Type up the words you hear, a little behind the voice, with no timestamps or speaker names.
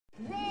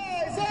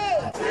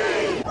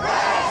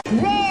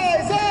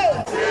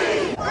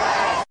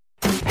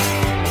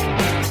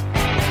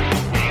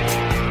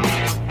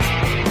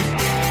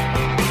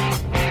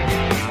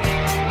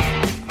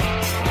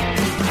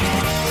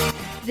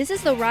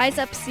the Rise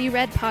Up See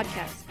Red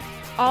podcast,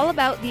 all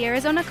about the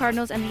Arizona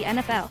Cardinals and the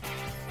NFL,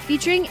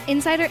 featuring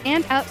insider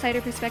and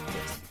outsider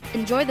perspectives.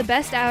 Enjoy the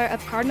best hour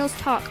of Cardinals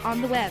talk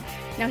on the web.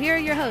 Now here are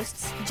your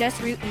hosts, Jess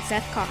Root and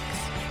Seth Cox.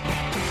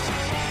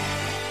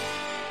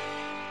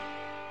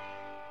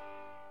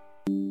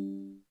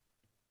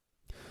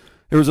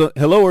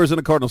 Hello,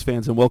 Arizona Cardinals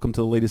fans, and welcome to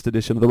the latest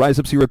edition of the Rise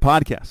Up See Red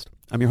podcast.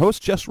 I'm your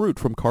host, Jess Root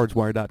from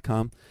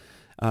CardsWire.com,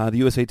 the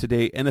USA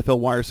Today NFL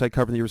Wire site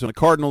covering the Arizona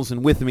Cardinals,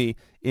 and with me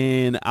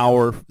in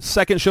our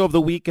second show of the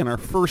week and our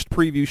first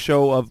preview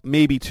show of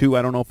maybe two,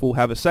 I don't know if we'll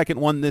have a second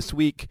one this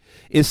week,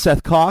 is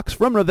Seth Cox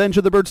from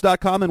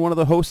RevengeOfTheBirds.com and one of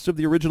the hosts of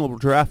the original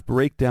Draft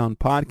Breakdown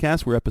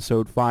podcast. We're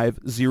episode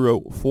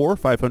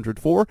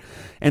 504,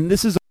 and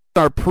this is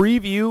our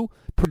preview,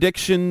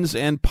 predictions,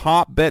 and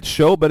pop bet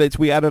show, but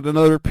we added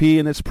another P,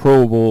 and it's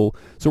Pro Bowl.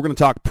 So we're going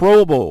to talk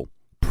Pro Bowl,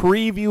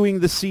 previewing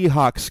the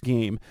Seahawks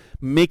game,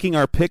 making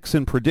our picks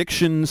and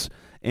predictions,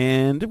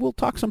 and we'll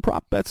talk some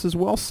prop bets as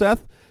well,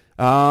 Seth,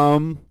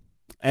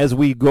 as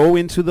we go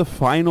into the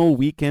final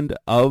weekend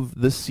of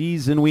the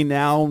season. We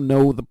now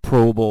know the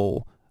Pro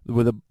Bowl,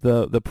 with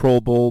the Pro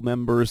Bowl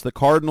members. The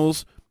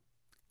Cardinals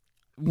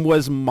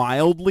was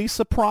mildly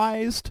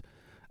surprised.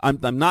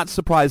 I'm not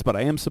surprised, but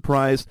I am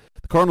surprised.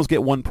 The Cardinals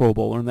get one Pro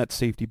Bowler, and that's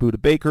safety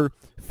Budda Baker,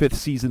 fifth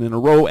season in a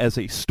row as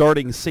a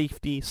starting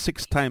safety,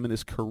 sixth time in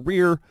his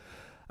career.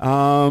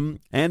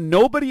 And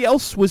nobody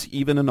else was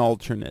even an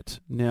alternate.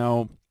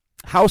 Now,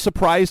 how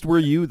surprised were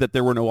you that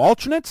there were no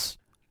alternates?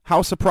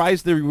 How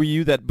surprised were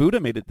you that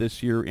Budda made it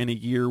this year in a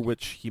year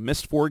which he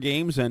missed 4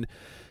 games, and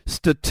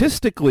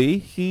statistically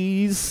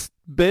he's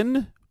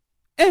been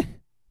I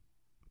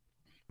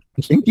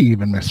think he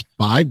even missed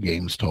 5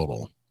 games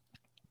total.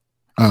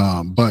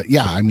 But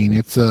yeah, I mean,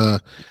 it's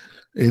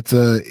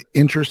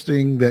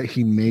interesting that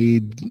he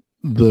made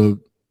the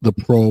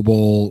Pro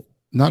Bowl,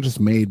 not just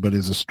made, but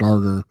as a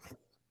starter,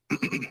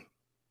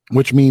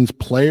 which means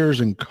players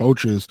and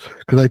coaches,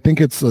 because I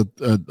think it's a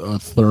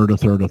third,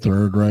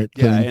 right?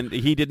 Yeah, and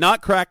he did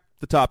not crack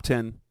the top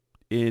 10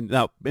 in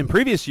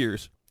previous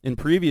years. In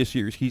previous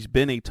years, he's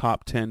been a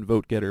top 10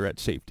 vote getter at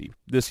safety.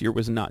 This year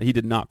was not. He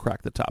did not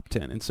crack the top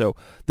 10, and so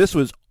this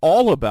was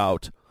all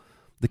about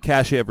the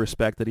cachet of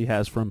respect that he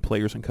has from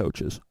players and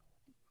coaches.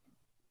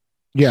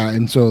 Yeah,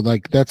 and so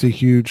like that's a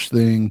huge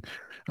thing.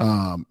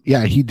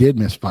 Yeah, he did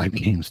miss 5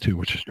 games too,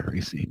 which is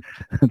crazy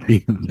to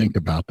even think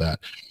about that.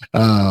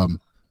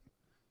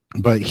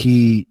 But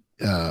he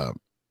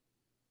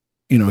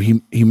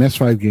missed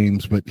 5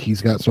 games, but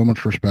he's got so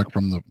much respect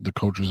from the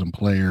coaches and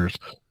players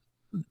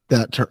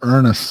that to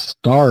earn a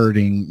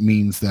starting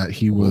means that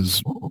he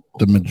was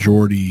the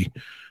majority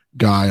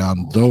guy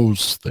on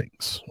those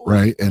things,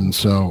 right? And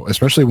so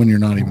especially when you're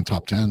not even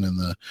top 10 in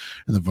the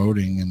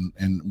voting,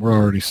 and we're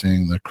already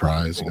seeing the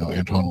cries,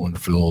 Antoine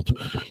Winfield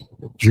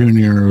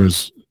Jr.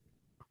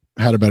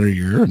 had a better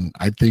year, and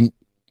I mean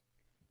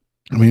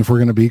if we're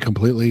going to be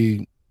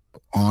completely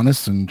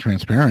honest and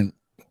transparent,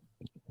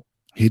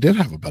 he did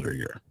have a better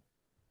year.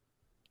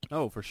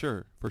 Oh, for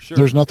sure.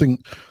 There's nothing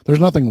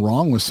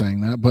wrong with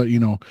saying that, but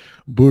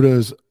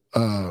Budda's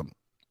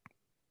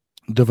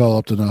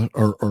developed enough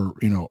or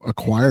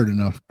acquired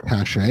enough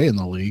cachet in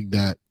the league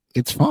that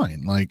it's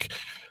fine. Like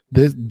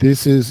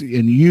this is,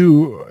 and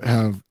you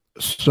have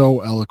so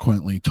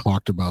eloquently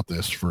talked about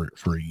this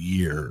for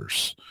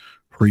years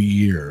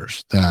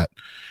that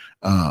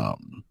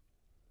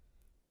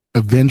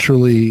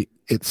eventually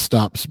it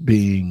stops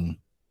being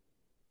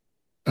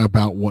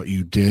about what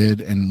you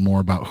did and more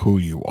about who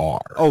you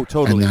are. Oh,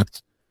 totally.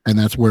 And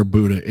that's where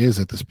Budda is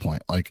at this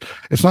point. Like,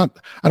 it's not,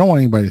 I don't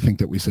want anybody to think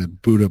that we said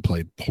Budda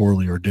played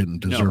poorly or didn't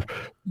deserve,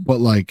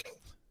 but like,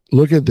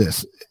 look at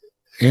this.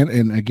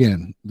 And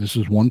again, this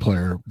is one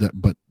player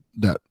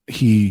that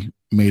he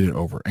made it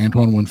over.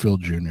 Antoine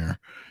Winfield Jr.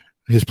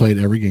 He's played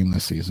every game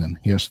this season.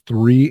 He has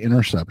 3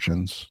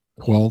 interceptions,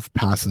 12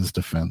 passes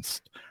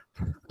defensed,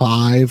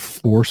 5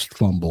 forced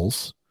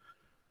fumbles,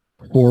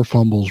 4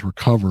 fumbles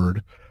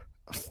recovered,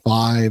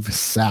 5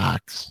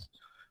 sacks,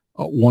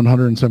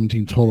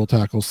 117 total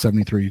tackles,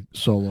 73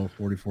 solo,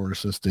 44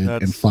 assisted,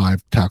 and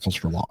 5 tackles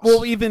for loss.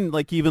 Well, even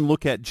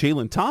look at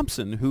Jalen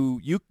Thompson,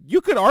 who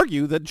you could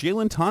argue that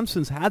Jalen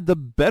Thompson's had the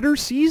better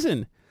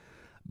season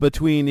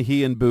between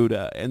he and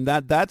Budda, and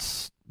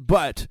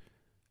but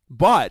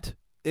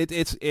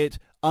it's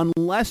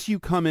unless you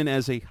come in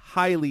as a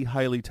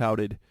highly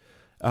touted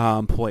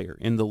player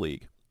in the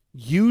league,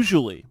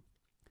 usually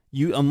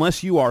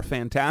unless you are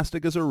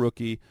fantastic as a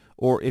rookie,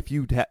 or if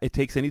it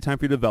takes any time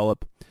for you to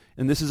develop.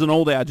 And this is an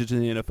old adage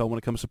in the NFL when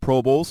it comes to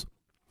Pro Bowls.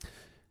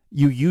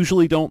 You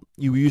usually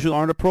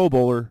aren't a Pro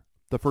Bowler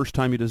the first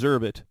time you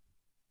deserve it,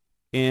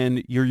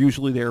 and you're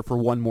usually there for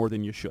one more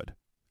than you should,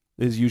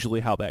 is usually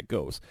how that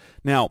goes.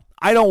 Now,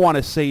 I don't want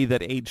to say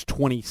that age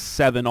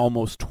 27,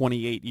 almost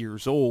 28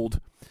 years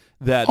old,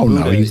 that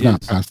Budda he's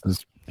not past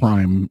his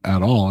prime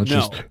at all. It's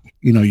just,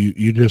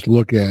 you just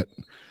look at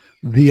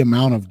the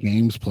amount of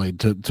games played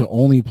to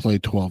only play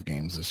 12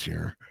 games this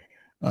year,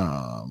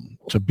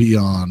 to be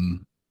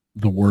on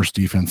the worst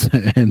defense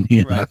in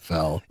the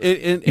NFL.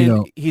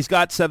 And he's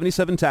got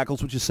 77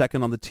 tackles, which is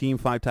second on the team,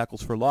 5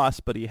 tackles for loss,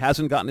 but he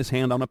hasn't gotten his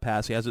hand on a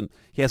pass. He hasn't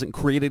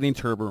created any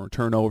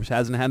turnovers,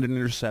 hasn't had an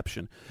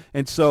interception.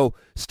 And so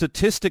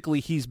statistically,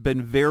 he's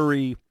been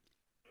very,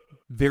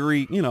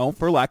 very,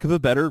 for lack of a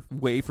better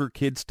way for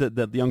kids that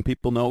the young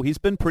people know, he's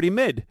been pretty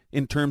mid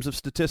in terms of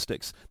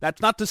statistics.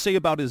 That's not to say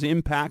about his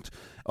impact,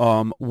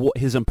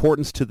 his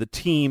importance to the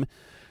team,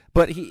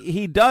 but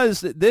he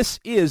does. This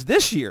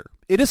year.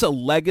 It is a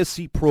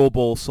legacy Pro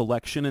Bowl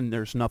selection, and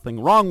there's nothing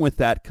wrong with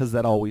that because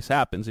that always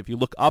happens. If you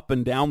look up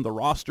and down the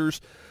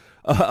rosters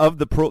of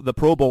the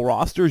Pro Bowl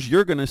rosters,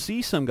 you're going to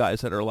see some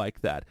guys that are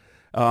like that.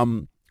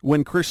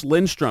 When Chris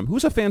Lindstrom,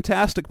 who's a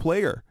fantastic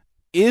player,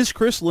 is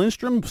Chris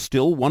Lindstrom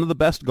still one of the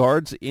best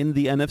guards in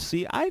the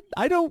NFC? I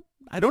don't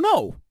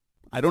know.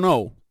 I don't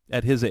know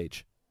at his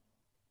age.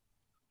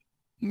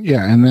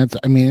 Yeah, and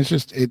it's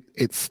just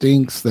it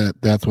stinks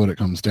that that's what it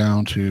comes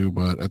down to,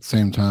 but at the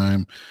same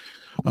time,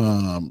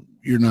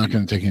 you're not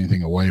going to take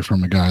anything away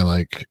from a guy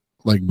like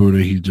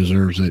Budda. He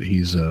deserves it.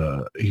 He's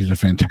a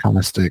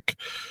fantastic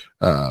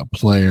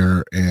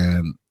player,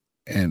 and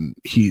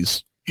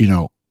he's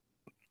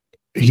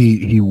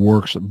he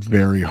works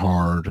very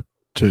hard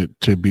to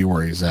be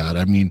where he's at.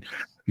 I mean,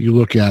 you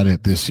look at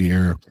it this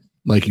year,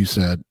 like you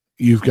said,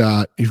 you've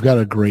got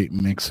a great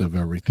mix of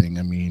everything.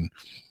 I mean,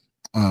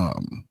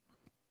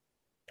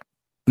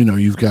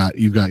 you've got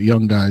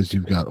young guys,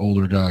 you've got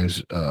older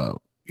guys,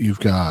 you've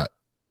got,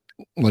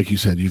 like you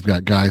said, you've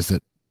got guys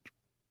that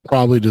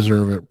probably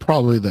deserve it,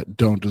 probably that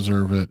don't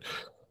deserve it.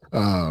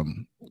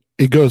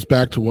 It goes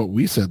back to what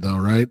we said, though,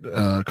 right?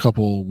 A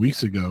couple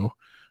weeks ago.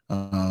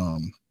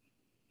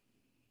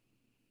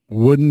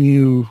 Wouldn't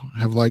you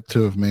have liked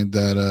to have made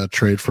that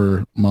trade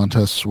for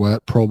Montez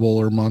Sweat, Pro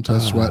Bowler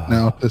Montez Sweat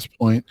now at this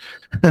point?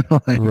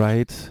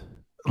 Right.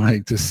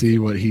 Like to see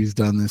what he's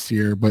done this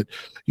year. But,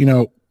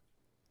 and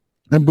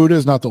Budda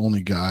is not the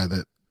only guy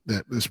that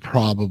is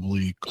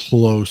probably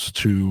close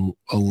to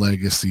a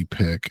legacy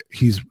pick.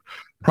 He's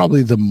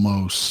probably the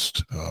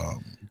most.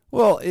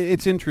 Well,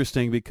 it's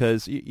interesting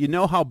because you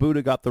know how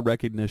Budda got the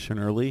recognition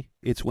early.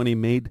 It's when he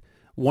made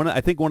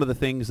I think one of the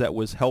things that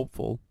was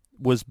helpful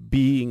was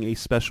being a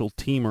special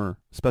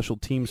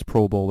teams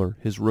Pro Bowler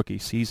his rookie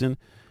season,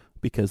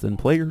 because then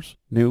players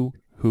knew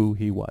who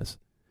he was.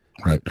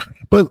 Right.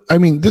 But I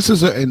mean, this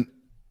is and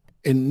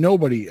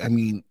nobody, I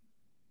mean,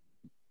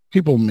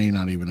 people may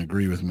not even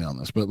agree with me on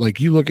this, but like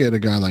you look at a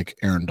guy like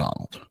Aaron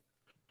Donald,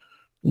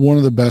 one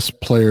of the best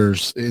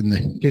players in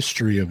the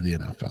history of the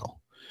NFL.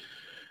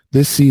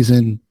 This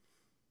season,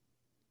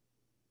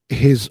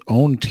 his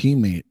own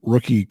teammate,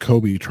 rookie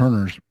Kobe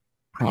Turner's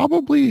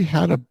probably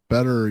had a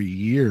better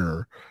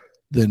year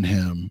than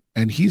him.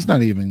 And he's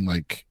not even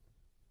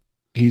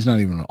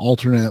an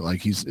alternate.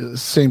 Like he's the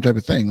same type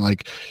of thing.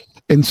 Like,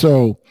 and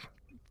so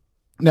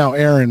now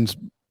Aaron's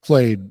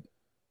played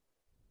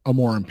a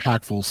more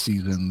impactful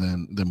season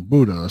than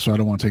Budda, so I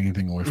don't want to take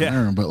anything away from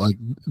Aaron, but like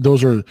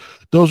those are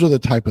the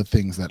type of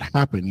things that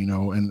happen,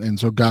 and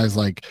so guys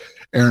like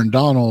Aaron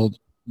Donald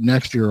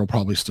next year will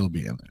probably still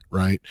be in it,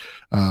 right?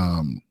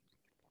 I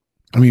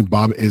mean,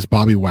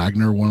 Bobby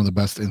Wagner one of the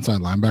best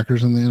inside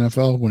linebackers in the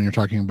NFL when you're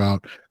talking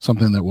about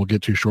something that we'll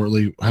get to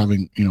shortly,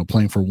 having,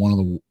 playing for one of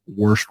the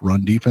worst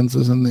run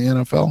defenses in the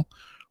NFL?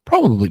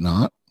 Probably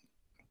not.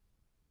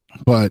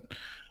 But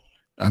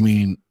I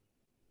mean,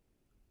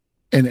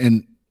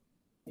 and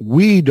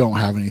we don't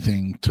have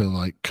anything to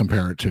like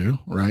compare it to,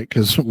 right?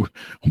 Because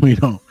we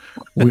don't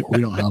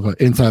have an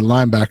inside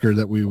linebacker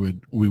that we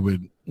would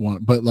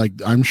want. But like,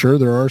 I'm sure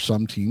there are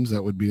some teams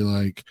that would be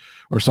like,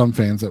 or some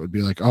fans that would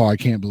be like, oh, I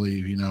can't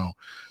believe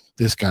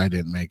this guy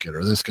didn't make it,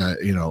 or this guy,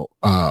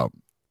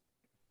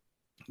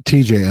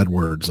 TJ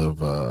Edwards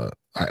of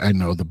I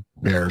know the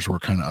Bears were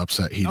kind of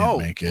upset he didn't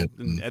make it.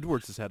 And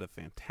Edwards has had a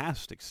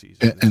fantastic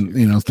season,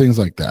 and things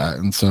like that.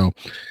 And so,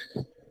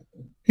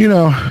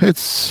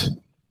 it's.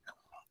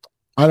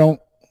 I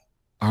don't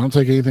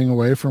take anything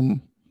away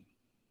from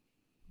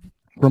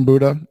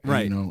Budda,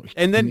 right?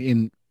 And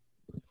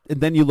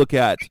then you look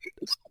at,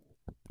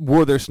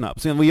 were there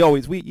snubs?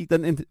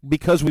 And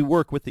because we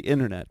work with the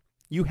internet,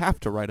 you have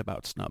to write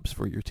about snubs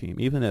for your team,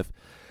 even if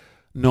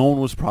no one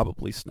was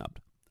probably snubbed.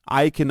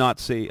 I cannot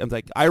say.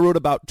 I wrote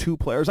about 2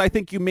 players. I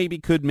think you maybe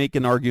could make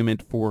an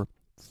argument for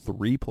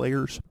 3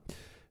 players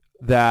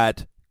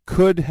that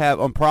could have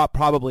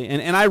probably.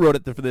 And I wrote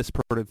it for this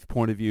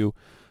point of view.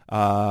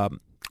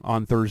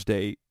 On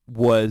Thursday,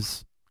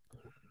 was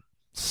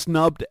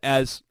snubbed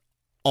as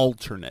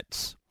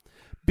alternates,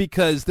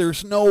 because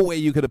there's no way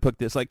you could have put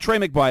this. Like Trey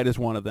McBride is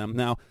one of them.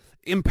 Now,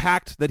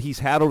 impact that he's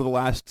had over the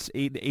last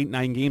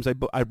 9 games,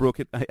 I broke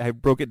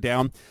it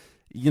down.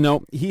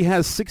 He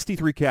has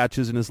 63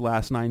 catches in his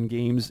last 9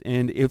 games,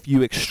 and if you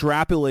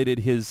extrapolated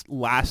his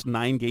last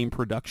 9-game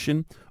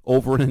production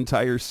over an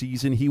entire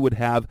season, he would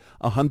have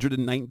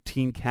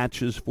 119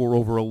 catches for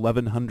over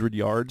 1,100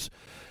 yards.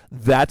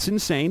 That's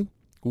insane.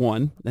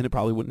 One, and it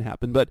probably wouldn't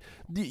happen, but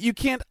you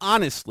can't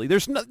honestly.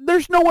 There's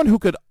no one who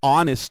could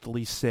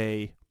honestly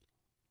say,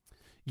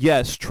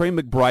 yes, Trey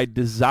McBride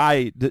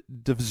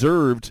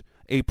deserved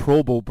a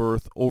Pro Bowl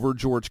berth over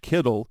George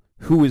Kittle,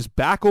 who is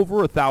back over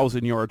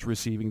 1,000 yards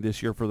receiving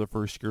this year for the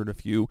first year in a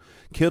few.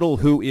 Kittle,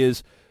 who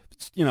is,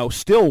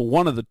 still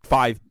one of the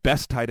 5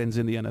 best tight ends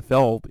in the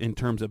NFL in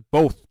terms of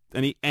both,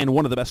 and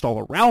one of the best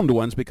all-around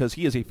ones because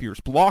he is a fierce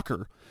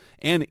blocker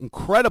and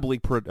incredibly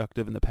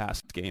productive in the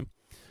past game.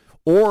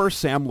 Or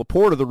Sam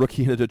Laporta, the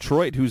rookie in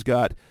Detroit, who's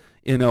got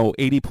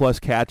 80-plus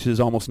catches,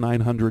 almost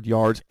 900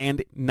 yards,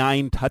 and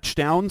 9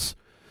 touchdowns.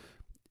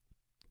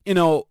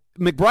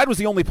 McBride was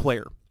the only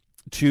player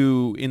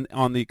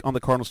on the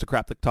Cardinals to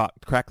crack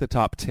the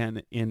top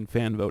 10 in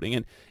fan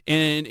voting.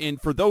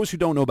 And for those who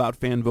don't know about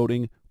fan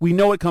voting, we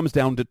know it comes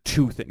down to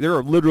 2 things. There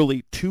are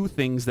literally 2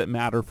 things that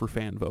matter for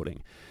fan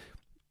voting.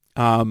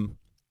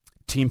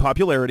 Team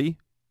popularity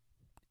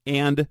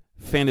and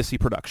fantasy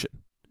production.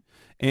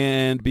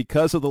 And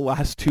because of the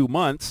last 2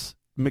 months,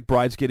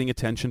 McBride's getting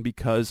attention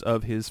because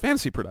of his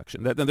fantasy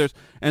production. You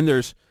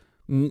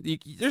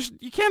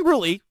can't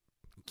really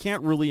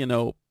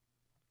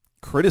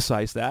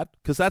criticize that,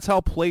 because that's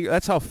how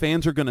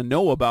fans are going to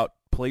know about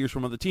players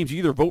from other teams. You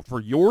either vote for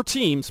your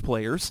team's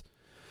players,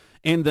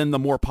 and then the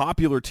more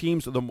popular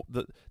teams, or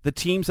the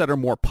teams that are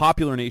more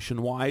popular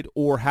nationwide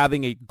or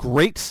having a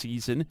great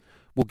season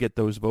will get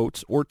those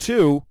votes. Or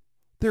 2,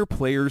 they're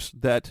players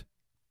that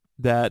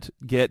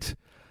get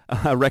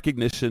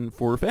recognition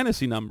for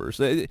fantasy numbers.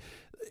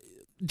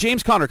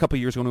 James Conner, a couple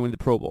of years ago when he won the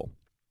Pro Bowl,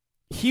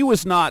 he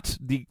was not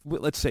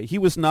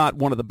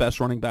one of the best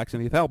running backs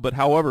in the NFL, but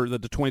however, the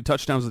 20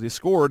 touchdowns that he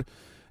scored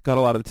got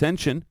a lot of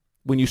attention.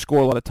 When you score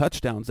a lot of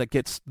touchdowns, that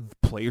gets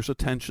players'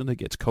 attention, that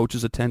gets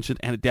coaches' attention,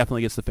 and it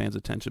definitely gets the fans'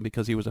 attention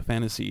because he was a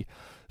fantasy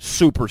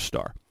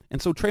superstar. And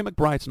so Trey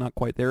McBride's not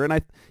quite there.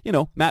 And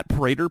Matt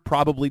Prater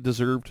probably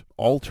deserved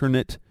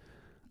alternate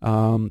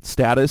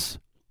status,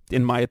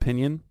 in my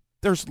opinion.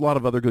 There's a lot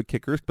of other good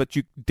kickers, but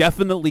you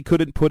definitely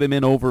couldn't put him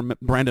in over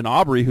Brandon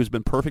Aubrey, who's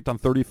been perfect on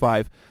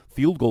 35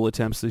 field goal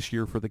attempts this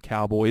year for the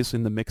Cowboys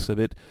in the mix of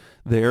it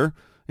there.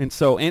 And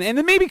so, and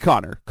then maybe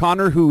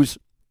Connor, who's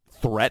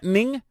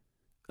threatening.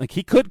 Like,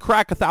 he could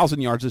crack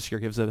 1,000 yards this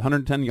year. He was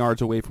 110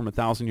 yards away from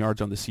 1,000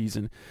 yards on the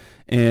season.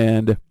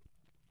 And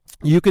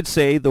you could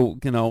say,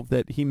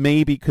 that he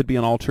maybe could be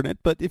an alternate,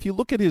 but if you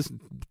look at his,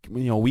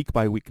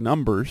 week-by-week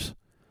numbers,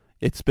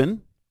 it's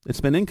been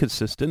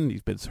inconsistent.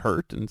 He's been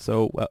hurt, and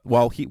so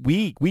while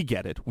we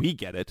get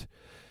it,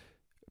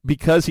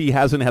 because he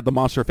hasn't had the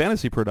monster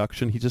fantasy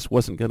production, he just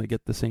wasn't going to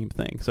get the same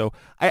thing. So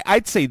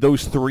I'd say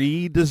those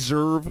 3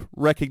 deserve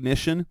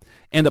recognition,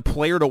 and a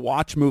player to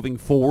watch moving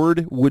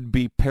forward would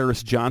be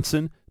Paris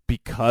Johnson,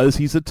 because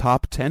he's a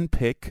top 10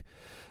 pick.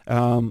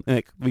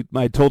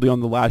 I told you on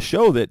the last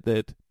show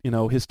that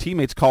his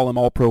teammates call him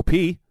All-Pro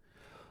P.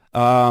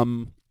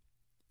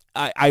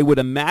 I would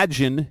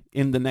imagine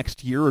in the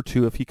next year or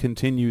 2, if he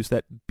continues,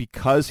 that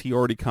because he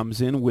already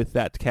comes in with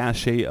that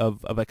cachet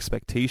of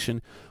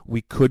expectation,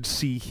 we could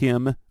see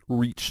him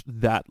reach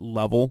that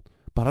level.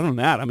 But other than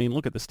that,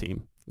 look at this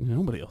team.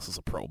 Nobody else is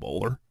a Pro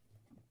Bowler.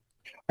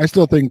 I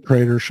still think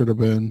Prater should have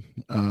been.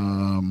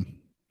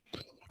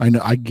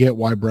 I get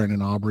why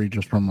Brandon Aubrey,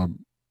 just from a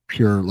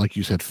pure, like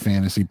you said,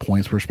 fantasy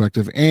points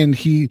perspective, and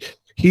he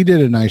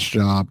did a nice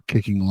job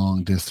kicking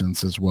long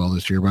distance as well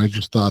this year. But I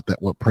just thought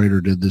that what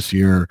Prater did this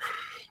year,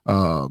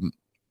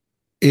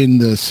 in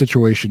the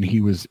situation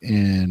he was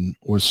in,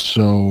 was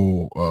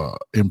so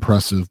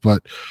impressive.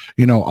 But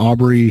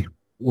Aubrey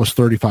was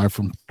 35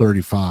 from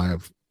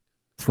 35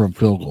 from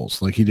field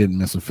goals. Like, he didn't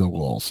miss a field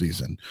goal all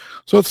season,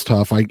 so it's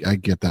tough. I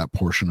get that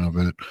portion of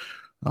it.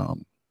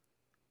 And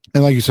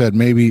like you said,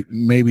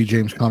 maybe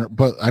James Conner.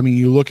 But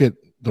you look at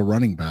the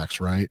running backs,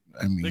 right?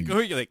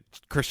 Like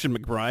Christian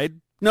McBride.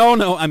 No,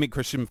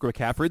 Christian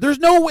McCaffrey. There's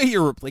no way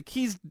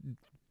he's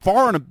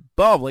far and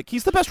above. Like,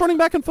 he's the best running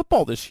back in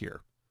football this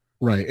year.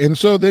 Right. And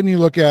so then you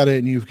look at it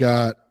and you've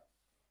got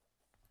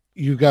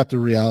the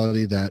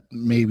reality that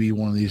maybe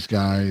one of these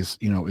guys,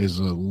 is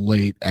a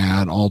late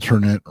ad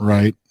alternate,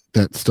 right?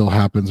 That still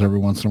happens every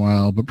once in a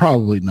while, but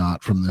probably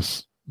not from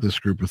this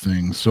group of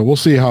things. So we'll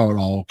see how it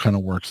all kind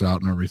of works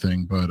out and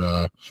everything.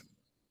 But,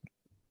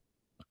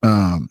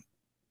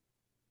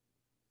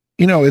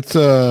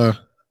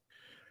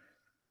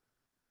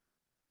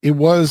 it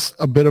was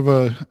a bit of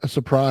a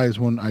surprise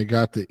when I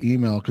got the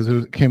email, because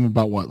it came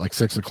about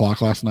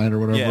 6:00 last night or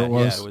whatever it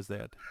was. Yeah, it was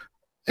that.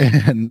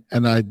 And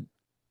I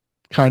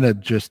kind of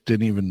just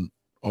didn't even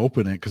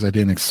open it because I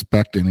didn't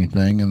expect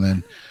anything.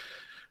 And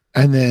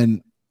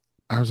then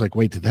I was like,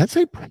 wait, did that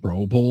say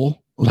Pro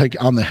Bowl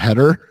on the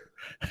header?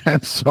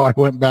 And so I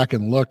went back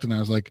and looked, and I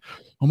was like,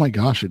 oh my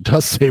gosh, it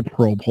does say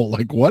Pro Bowl.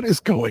 What is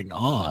going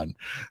on?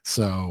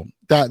 So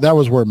that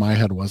was where my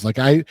head was.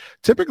 I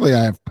typically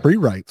have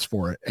pre-writes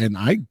for it, and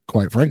I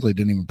quite frankly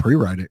didn't even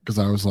pre-write it because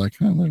I was like,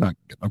 they're not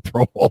getting a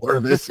Pro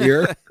Bowler this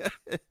year.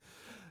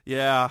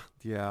 Yeah,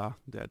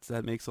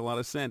 that makes a lot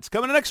of sense.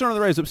 Coming next on the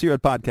Rise Up Sea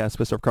Red podcast,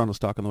 Best of Cardinals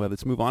Talk on the Web.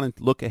 Let's move on and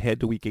look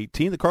ahead to Week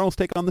 18. The Cardinals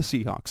take on the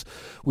Seahawks.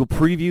 We'll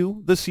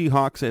preview the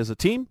Seahawks as a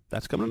team.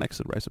 That's coming next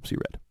on Rise Up Sea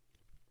Red.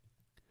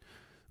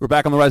 We're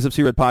back on the Rise Up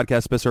Sea Red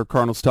podcast, best of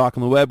Cardinals talk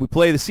on the web. We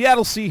play the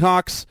Seattle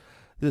Seahawks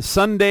this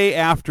Sunday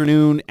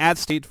afternoon at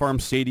State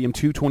Farm Stadium,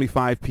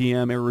 2:25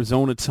 p.m.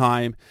 Arizona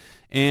time.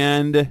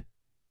 And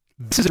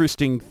this is an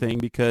interesting thing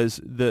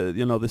because the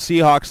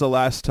Seahawks, the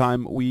last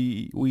time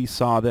we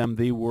saw them,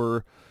 they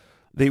were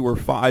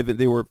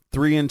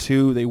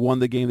 3-2. They won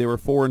the game. They were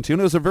 4-2.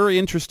 And it was a very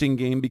interesting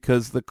game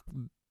because the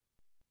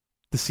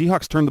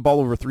Seahawks turned the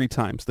ball over 3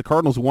 times. The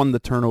Cardinals won the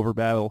turnover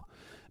battle,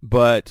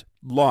 but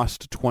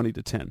lost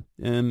 20-10,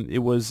 and it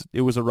was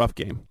a rough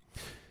game.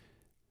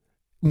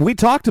 We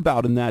talked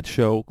about in that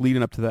show,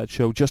 leading up to that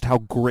show, just how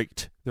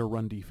great their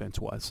run defense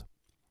was.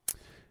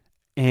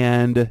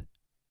 And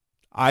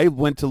I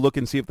went to look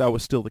and see if that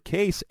was still the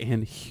case,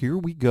 and here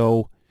we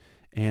go.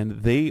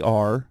 And they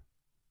are,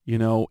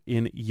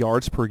 in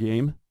yards per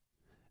game,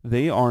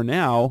 they are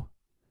now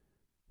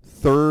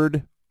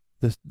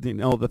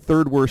the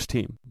third worst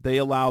team. They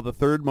allow the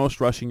third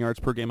most rushing yards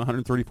per game,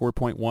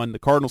 134.1. The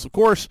Cardinals, of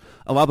course,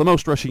 allow the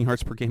most rushing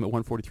yards per game at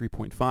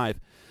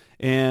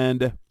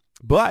 143.5.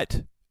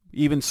 But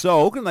even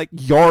so,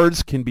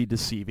 yards can be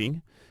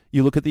deceiving.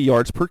 You look at the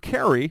yards per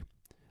carry,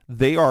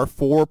 they are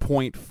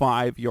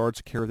 4.5 yards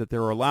a carry that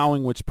they're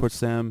allowing, which puts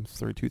them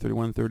 32,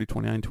 31, 30,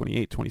 29,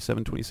 28,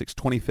 27, 26,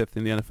 25th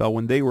in the NFL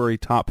when they were a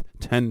top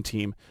 10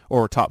 team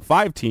or a top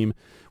 5 team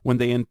when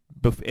they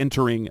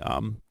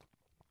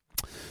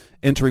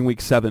entering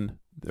Week 7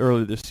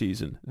 earlier this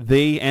season.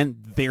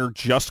 They're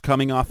just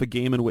coming off a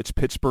game in which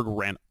Pittsburgh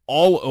ran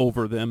all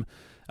over them.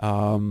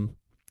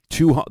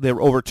 They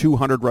were over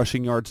 200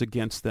 rushing yards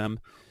against them.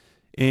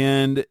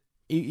 And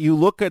you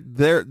look at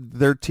their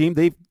team,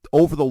 they've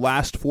over the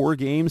last 4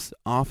 games,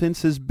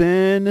 offense has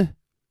been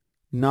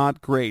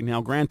not great.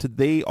 Now, granted,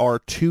 they are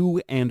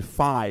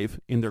 2-5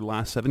 in their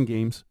last 7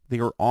 games.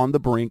 They are on the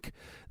brink.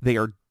 They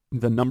are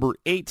the number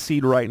 8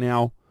 seed right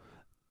now.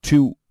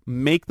 To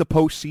make the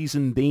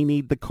postseason, they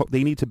need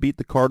to beat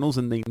the Cardinals,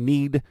 and they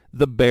need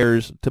the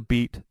Bears to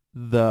beat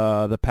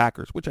the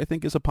Packers, which I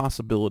think is a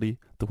possibility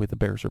the way the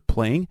Bears are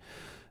playing.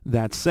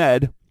 That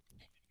said,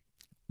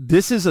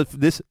 this is a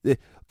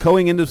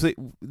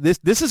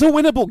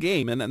winnable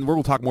game, and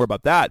we'll talk more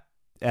about that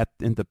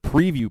in the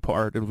preview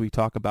part as we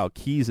talk about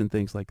keys and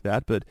things like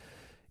that. But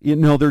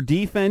their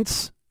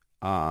defense.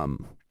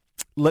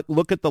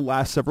 Look at the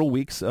last several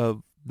weeks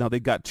of. Now,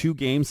 they've got 2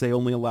 games. They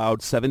only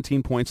allowed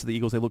 17 points to the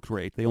Eagles. They looked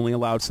great. They only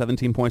allowed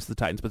 17 points to the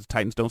Titans, but the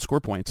Titans don't score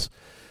points.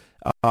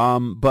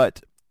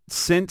 But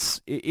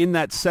since in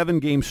that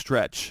 7-game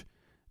stretch,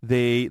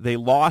 they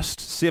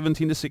lost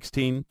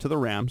 17-16 to the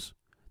Rams.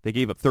 They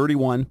gave up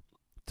 31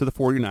 to the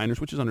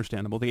 49ers, which is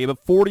understandable. They gave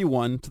up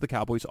 41 to the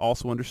Cowboys,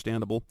 also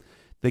understandable.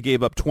 They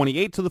gave up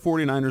 28 to the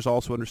 49ers,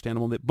 also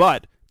understandable.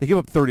 But they gave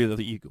up 30 to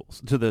the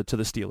Eagles, to the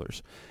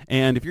Steelers.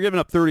 And if you're giving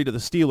up 30 to the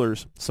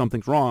Steelers,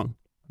 something's wrong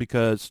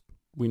because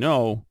we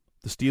know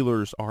the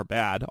Steelers are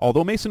bad,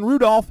 although Mason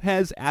Rudolph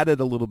has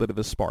added a little bit of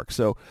a spark.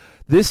 So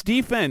this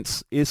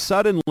defense is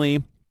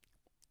suddenly,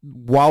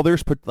 while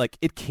there's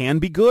it can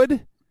be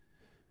good,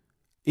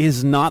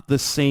 is not the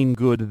same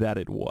good that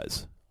it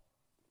was.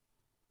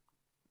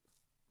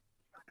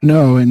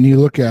 No, and you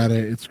look at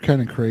it, it's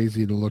kind of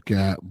crazy to look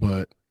at,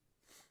 but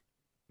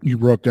you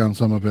broke down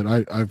some of it.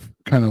 I've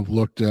kind of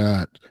looked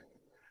at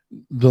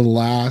the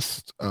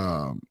last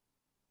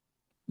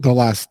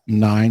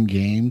 9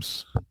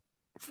 games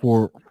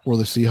for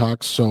the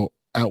Seahawks. So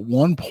at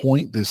one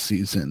point this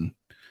season,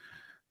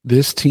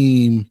 this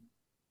team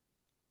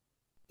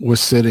was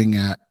sitting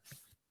at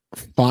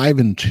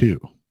 5-2.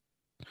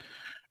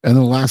 And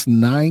the last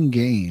 9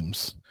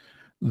 games,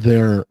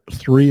 they're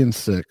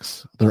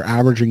 3-6. They're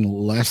averaging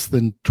less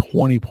than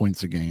 20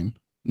 points a game,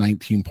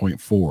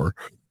 19.4,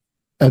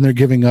 and they're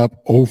giving up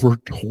over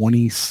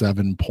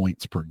 27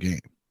 points per game.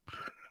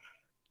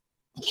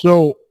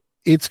 So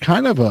it's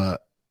kind of a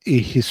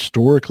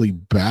historically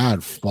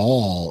bad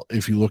fall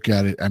if you look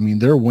at it. I mean,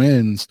 their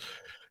wins,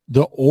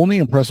 the only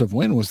impressive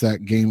win was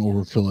that game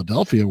over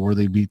Philadelphia where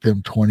they beat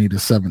them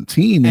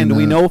 20-17. And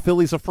we know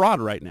Philly's a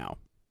fraud right now.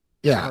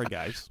 Yeah. Sorry,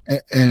 guys.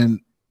 And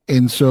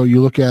so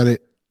you look at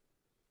it,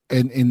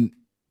 and in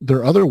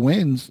their other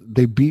wins,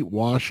 they beat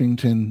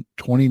Washington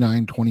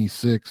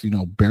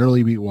 29-26,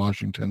 barely beat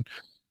Washington.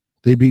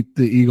 They beat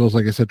the Eagles,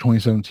 like I said,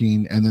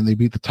 2017, and then they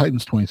beat the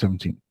Titans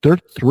 2017. Their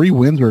 3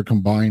 wins are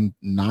combined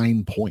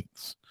 9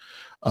 points.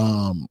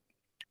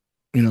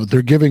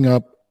 They're giving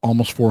up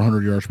almost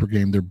 400 yards per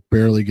game. They're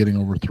barely getting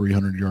over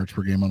 300 yards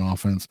per game on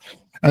offense.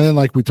 And then,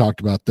 like we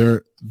talked about,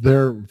 their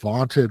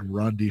vaunted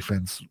run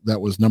defense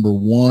that was number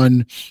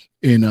 1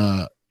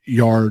 in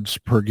yards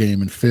per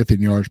game and 5th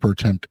in yards per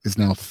attempt is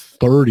now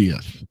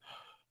 30th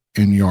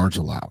in yards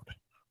allowed.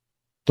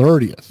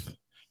 30th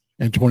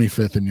and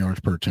 25th in yards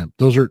per attempt.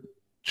 Those are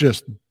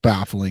just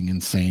baffling,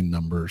 insane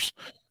numbers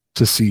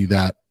to see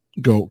that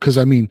go. Because,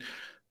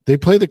 they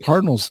play the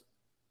Cardinals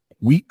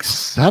week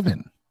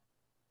 7.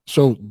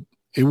 So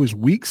it was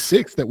week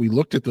 6 that we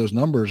looked at those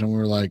numbers and we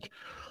were like,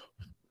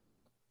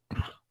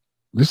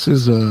 this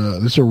is a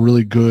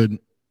really good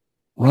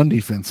run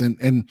defense.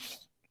 And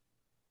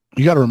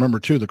you got to remember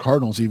too, the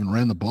Cardinals even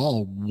ran the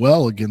ball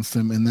well against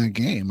them in that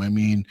game. I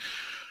mean,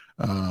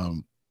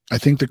 I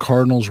think the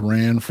Cardinals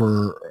ran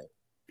for,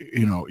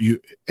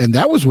 and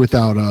that was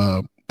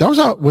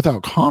out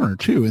without Connor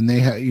too. And they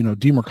had,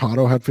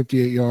 DeMarcado had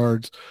 58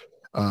 yards.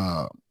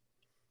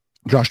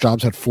 Josh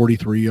Dobbs had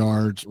 43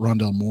 yards.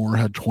 Rondell Moore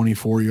had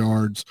 24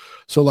 yards.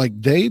 So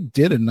like they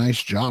did a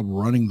nice job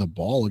running the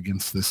ball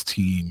against this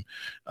team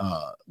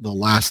the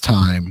last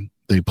time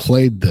they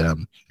played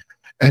them.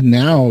 And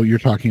now you're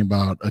talking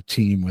about a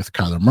team with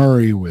Kyler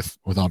Murray, with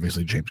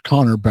obviously James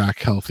Conner back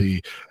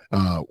healthy,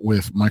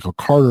 with Michael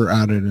Carter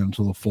added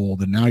into the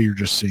fold. And now you're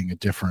just seeing a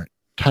different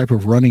type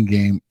of running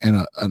game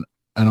and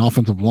an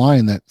offensive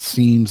line that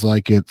seems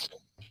like it's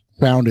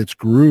found its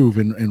groove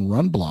in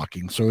run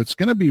blocking. So it's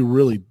going to be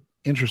really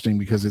interesting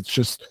because it's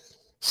just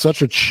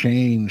such a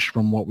change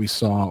from what we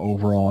saw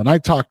overall. And I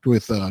talked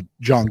with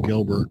John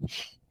Gilbert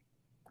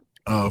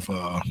of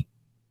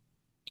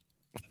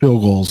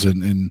Field Goals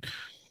and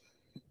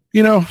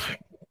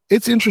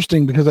it's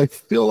interesting because I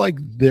feel like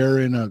they're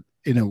in a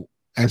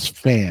as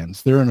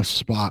fans, they're in a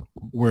spot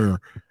where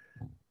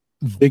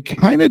they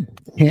kind of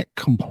can't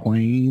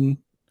complain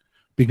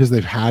because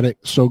they've had it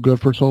so good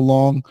for so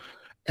long,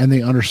 and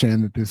they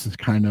understand that this is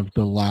kind of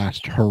the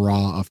last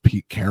hurrah of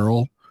Pete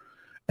Carroll.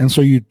 And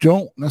so you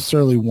don't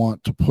necessarily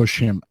want to push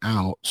him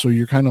out. So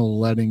you're kind of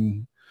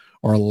letting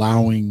or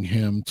allowing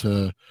him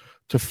to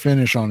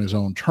finish on his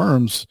own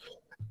terms.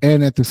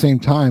 And at the same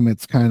time,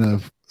 it's kind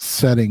of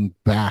setting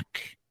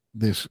back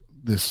this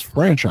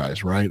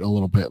franchise, right? A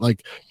little bit,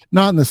 like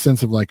not in the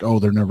sense of like, oh,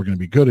 they're never going to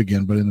be good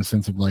again, but in the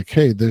sense of like,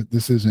 hey,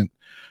 this isn't,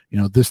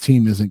 this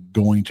team isn't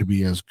going to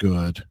be as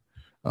good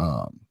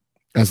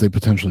as they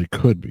potentially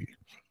could be.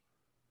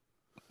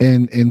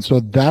 And so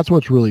that's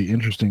what's really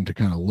interesting to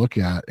kind of look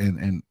at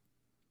and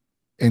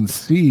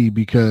see,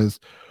 because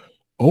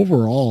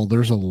overall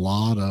there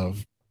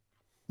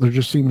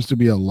just seems to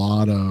be a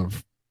lot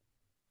of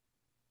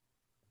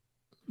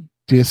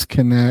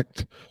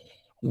disconnect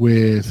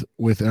with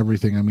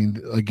everything. I mean,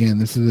 again,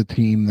 this is a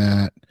team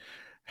that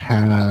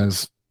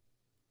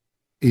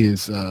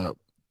is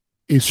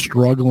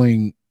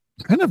struggling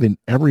kind of in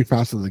every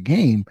facet of the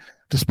game,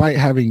 despite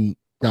having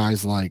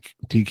guys like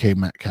DK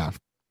Metcalf,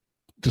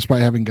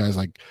 despite having guys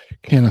like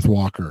Kenneth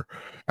Walker.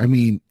 I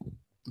mean,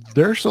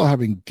 they're still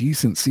having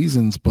decent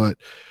seasons, but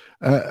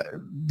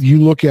you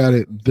look at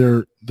it,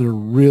 they're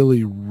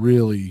really,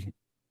 really,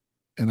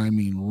 and I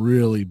mean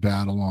really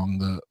bad along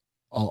the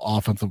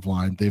offensive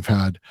line. They've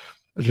had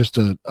just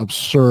an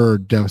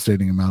absurd,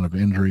 devastating amount of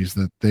injuries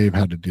that they've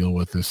had to deal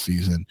with this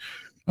season.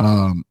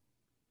 And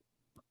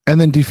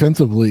then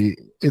defensively,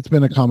 it's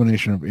been a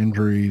combination of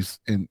injuries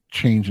and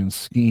change in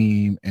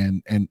scheme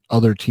and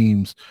other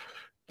teams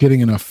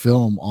getting enough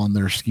film on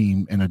their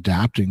scheme and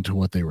adapting to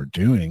what they were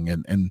doing.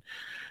 And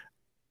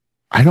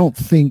I don't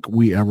think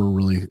we ever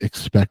really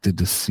expected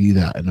to see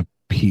that in a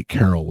Pete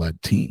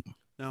Carroll-led team.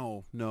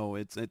 No,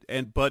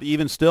 but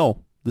even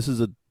still, this is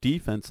a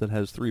defense that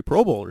has 3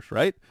 Pro Bowlers,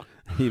 right?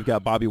 You've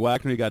got Bobby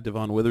Wagner, you got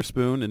Devon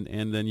Witherspoon,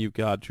 and then you've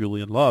got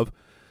Julian Love.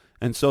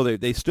 And so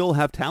they still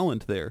have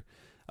talent there.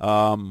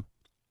 I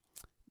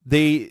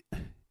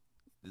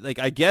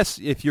guess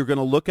if you're going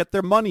to look at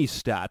their money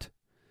stat,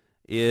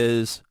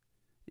 is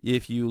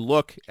if you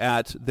look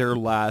at their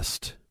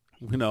last,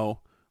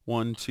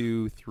 1,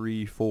 2,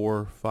 3,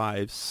 4,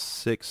 5,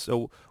 6.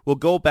 So we'll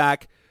go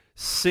back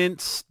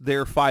since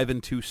their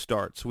 5-2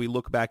 start. So we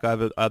look back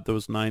at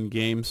those 9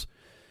 games.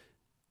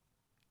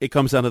 It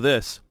comes down to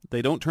this.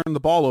 They don't turn the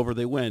ball over,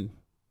 they win.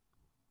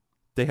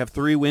 They have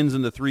 3 wins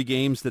in the 3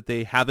 games that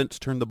they haven't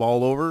turned the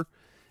ball over.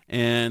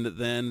 And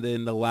then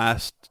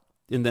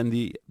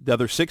the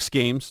other 6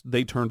 games,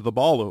 they turned the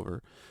ball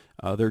over.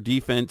 Their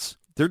defense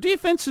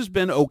has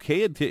been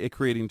okay at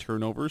creating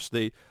turnovers.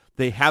 They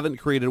haven't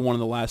created one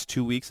in the last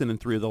 2 weeks and in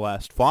 3 of the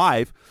last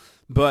 5.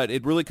 But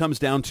it really comes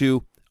down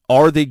to,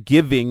 are they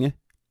giving,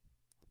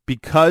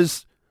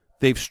 because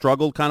they've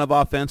struggled kind of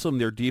offensive and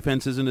their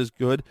defense isn't as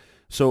good.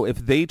 So if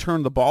they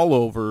turn the ball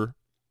over,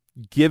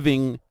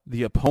 giving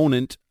the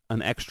opponent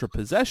an extra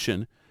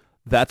possession,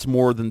 that's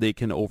more than they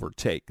can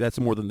overtake. That's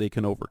more than they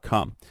can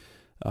overcome.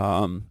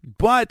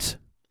 But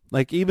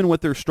like even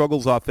with their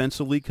struggles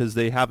offensively, because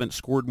they haven't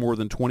scored more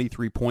than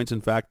 23 points. In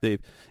fact,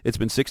 it's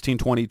been 16,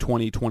 20,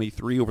 20,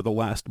 23 over the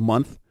last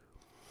month.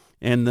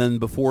 And then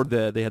before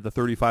they had the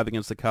 35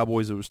 against the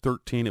Cowboys, it was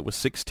 13, it was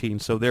 16.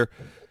 So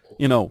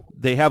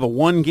they have a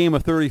 1 game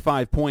of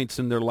 35 points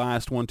in their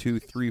last 1, 2,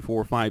 3,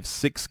 4, 5,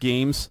 6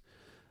 games.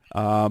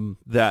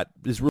 That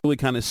is really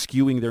kind of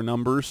skewing their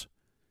numbers.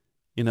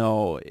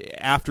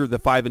 After the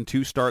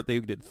 5-2 start, they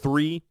did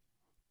 3.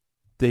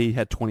 They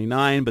had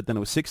 29, but then it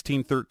was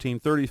 16, 13,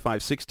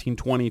 35, 16,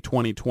 20,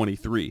 20,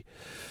 23.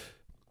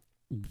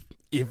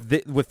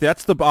 If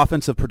that's the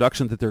offensive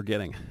production that they're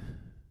getting,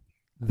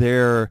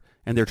 they're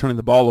turning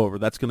the ball over,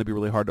 that's going to be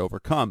really hard to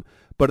overcome.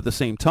 But at the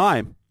same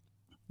time,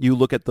 you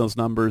look at those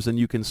numbers and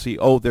you can see,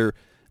 they're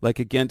like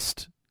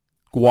against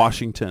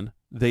Washington,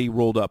 they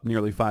rolled up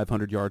nearly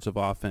 500 yards of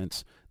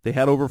offense. They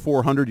had over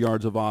 400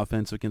 yards of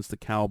offense against the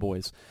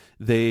Cowboys.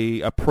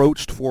 They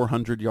approached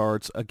 400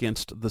 yards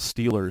against the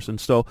Steelers. And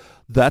so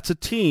that's a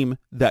team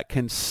that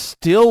can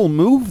still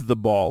move the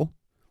ball,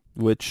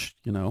 which,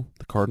 the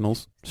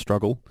Cardinals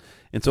struggle.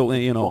 And so,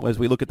 as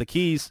we look at the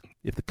keys,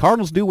 if the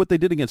Cardinals do what they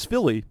did against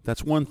Philly,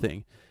 that's one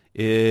thing.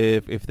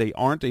 If they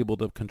aren't able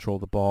to control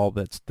the ball,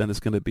 then it's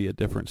going to be a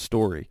different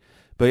story.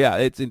 But yeah,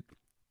 if the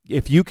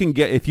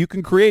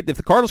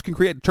Cardinals can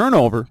create a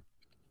turnover,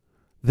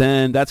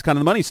 then that's kind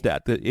of the money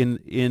stat. That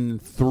in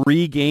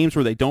 3 games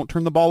where they don't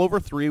turn the ball over,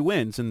 3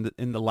 wins. In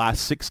the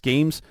last 6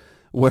 games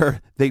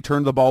where they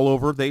turned the ball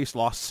over, they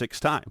lost 6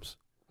 times.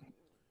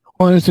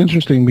 Well, it's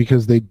interesting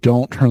because they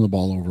don't turn the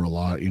ball over a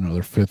lot. They're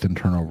 5th in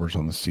turnovers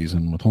on the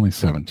season with only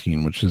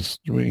 17, which is,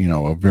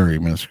 a very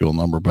minuscule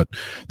number, but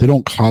they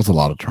don't cause a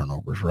lot of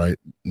turnovers, right?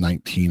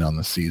 19 on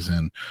the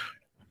season.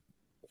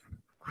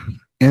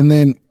 And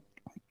then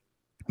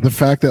the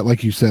fact that,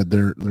 like you said,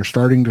 they're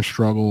starting to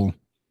struggle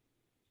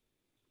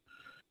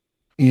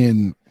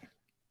in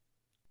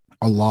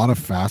a lot of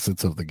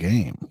facets of the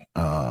game.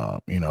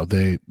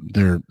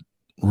 They're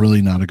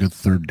really not a good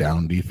third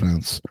down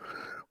defense.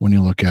 When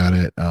you look at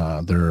it,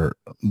 they're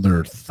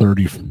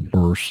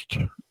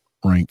 31st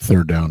ranked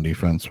third down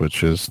defense,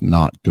 which is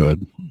not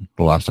good.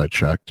 The last I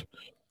checked,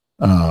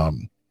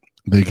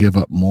 they give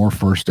up more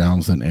first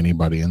downs than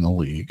anybody in the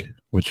league,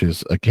 which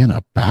is, again,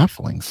 a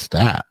baffling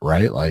stat,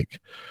 right? Like,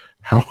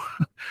 how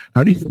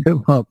do you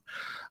give up?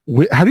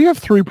 How do you have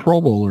 3 Pro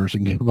Bowlers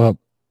and give up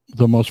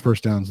the most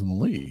first downs in the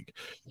league?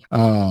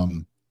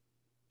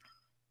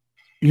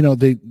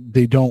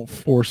 They don't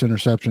force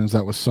interceptions.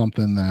 That was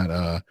something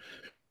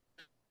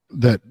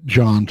that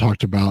John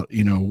talked about.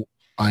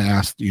 I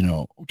asked,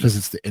 because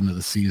it's the end of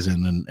the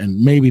season and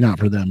maybe not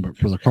for them, but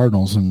for the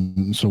Cardinals.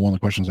 And so one of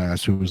the questions I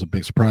asked, who was a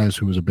big surprise,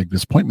 who was a big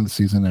disappointment this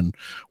season? And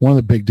one of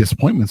the big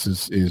disappointments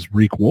is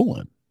Reek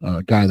Woolen,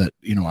 a guy that,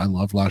 I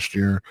loved last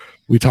year.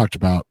 We talked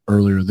about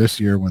earlier this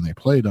year when they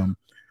played him.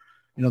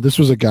 This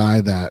was a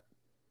guy that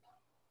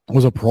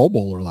was a Pro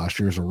Bowler last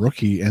year as a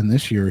rookie. And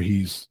this year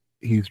he's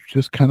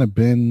just kind of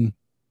been,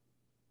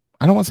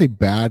 I don't want to say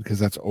bad because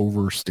that's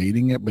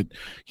overstating it, but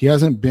he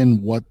hasn't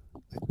been what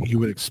you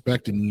would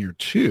expect in year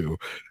 2,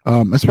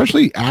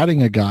 especially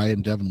adding a guy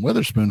in Devin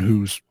Witherspoon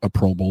who's a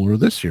Pro Bowler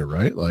this year,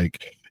 right?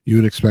 Like, you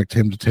would expect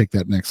him to take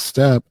that next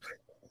step.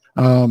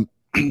 And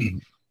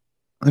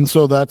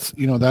so that's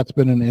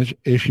been an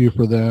issue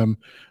for them.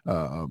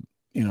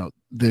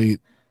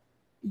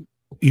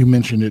 You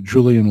mentioned it,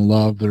 Julian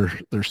Love,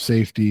 their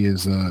safety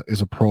is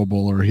a Pro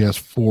Bowler. He has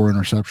 4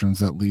 interceptions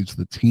that leads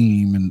the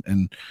team.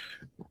 And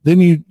then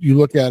you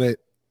look at it,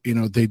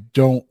 they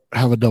don't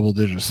have a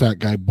double-digit sack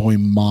guy. Boy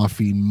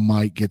Mafi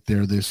might get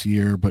there this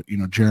year, but,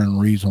 Jaron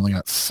Reed's only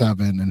got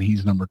 7, and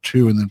he's number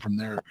 2. And then from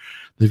there,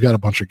 they've got a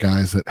bunch of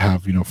guys that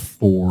have,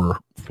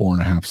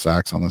 4.5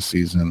 sacks on the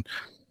season.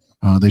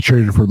 They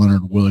traded for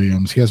Leonard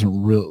Williams. He hasn't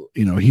really,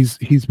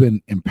 he's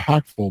been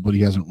impactful, but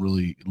he hasn't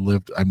really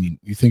lived. I mean,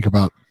 you think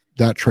about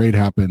that trade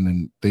happened,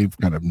 and they've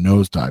kind of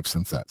nosedived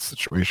since that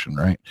situation,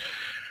 right?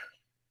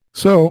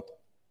 So,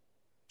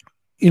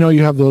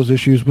 you have those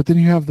issues, but then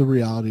you have the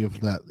reality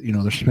of that,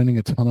 they're spending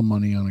a ton of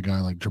money on a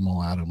guy like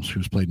Jamal Adams,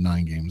 who's played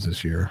 9 games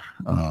this year.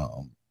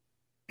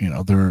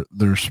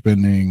 They're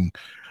spending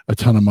a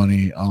ton of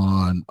money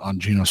on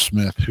Geno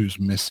Smith, who's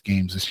missed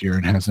games this year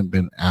and hasn't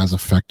been as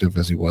effective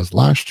as he was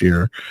last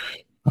year.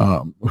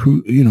 And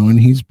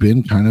he's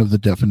been kind of the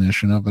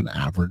definition of an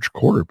average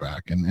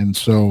quarterback. And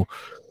so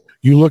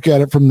you look at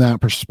it from that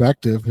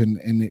perspective,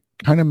 and it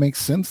kind of makes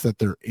sense that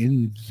they're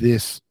in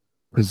this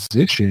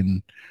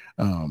position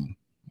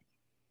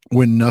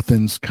when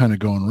nothing's kind of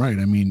going right.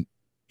 I mean,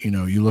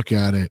 you look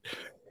at it,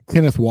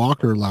 Kenneth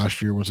Walker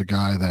last year was a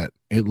guy that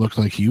it looked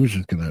like he was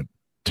just going to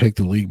take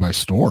the league by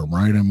storm,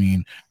 right? I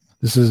mean,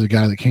 this is a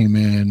guy that came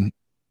in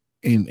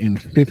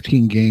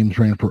 15 games,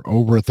 ran for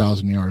over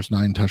 1,000 yards,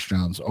 9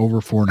 touchdowns, over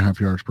 4.5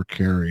 yards per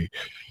carry.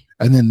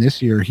 And then this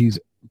year he's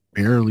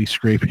barely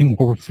scraping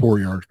over 4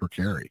 yards per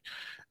carry.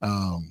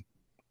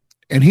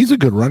 And he's a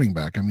good running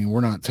back. I mean,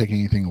 we're not taking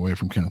anything away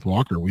from Kenneth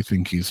Walker. We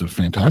think he's a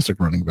fantastic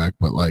running back,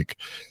 but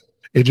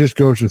it just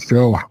goes to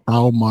show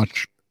how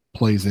much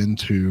plays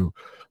into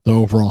the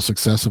overall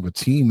success of a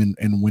team.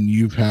 And when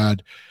you've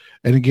had,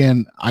 and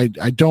again, I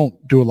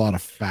don't do a lot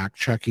of fact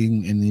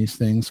checking in these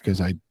things because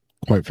I,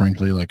 quite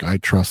frankly, I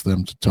trust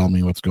them to tell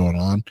me what's going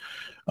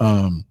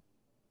on.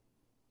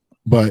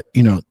 But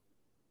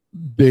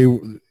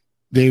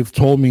they've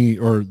told me,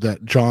 or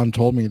that John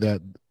told me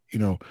that,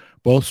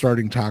 both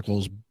starting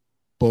tackles,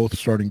 both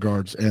starting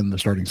guards, and the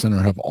starting center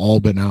have all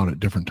been out at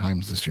different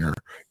times this year.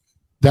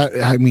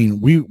 That, I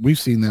mean, we've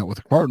seen that with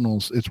the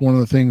Cardinals. It's one of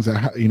the things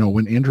that,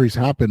 when injuries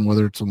happen,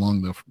 whether it's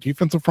along the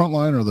defensive front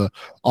line or the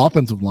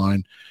offensive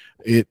line,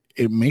 it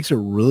makes it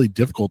really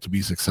difficult to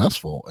be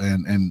successful.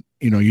 And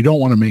you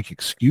don't want to make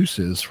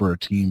excuses for a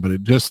team, but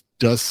it just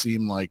does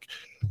seem like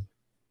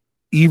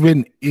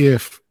even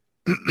if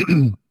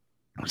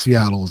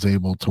Seattle is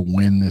able to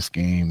win this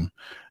game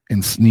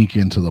and sneak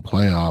into the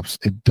playoffs,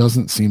 it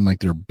doesn't seem like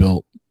they're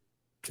built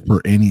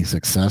for any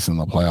success in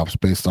the playoffs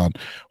based on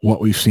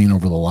what we've seen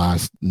over the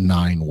last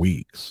 9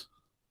 weeks.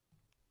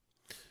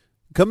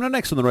 Coming up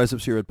next on the Rise Up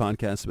Sea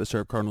podcast, the best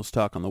of Cardinals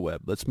talk on the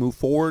web. Let's move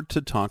forward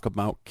to talk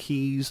about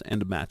keys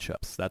and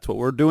matchups. That's what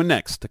we're doing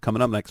next.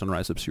 Coming up next on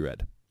Rise Up Sea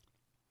Red.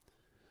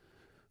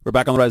 We're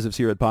back on the Rise Up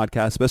Sea Red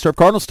podcast, best of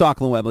Cardinals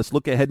talk on the web. Let's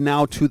look ahead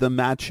now to the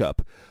matchup.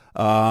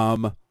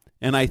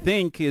 And I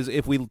think is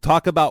if we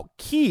talk about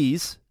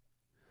keys,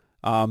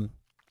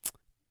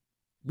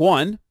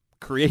 one,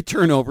 create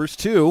turnovers.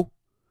 Two,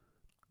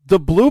 the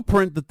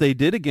blueprint that they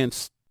did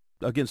against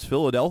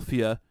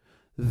Philadelphia,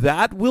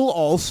 that will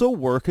also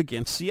work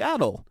against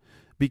Seattle,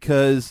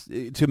 because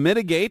to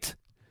mitigate,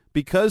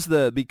 because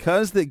the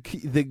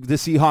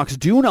Seahawks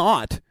do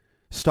not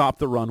stop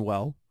the run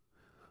well.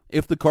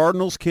 If the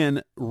Cardinals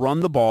can run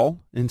the ball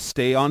and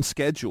stay on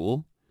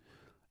schedule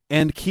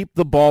and keep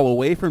the ball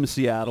away from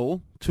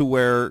Seattle to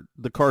where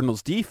the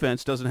Cardinals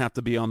defense doesn't have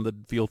to be on the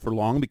field for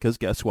long, because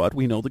guess what?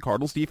 We know the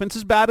Cardinals defense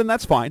is bad, and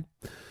that's fine.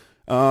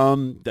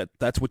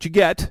 That's what you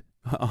get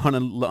on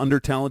an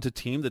under-talented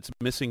team that's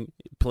missing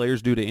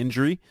players due to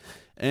injury.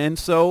 And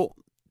so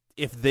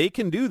if they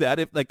can do that,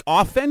 if like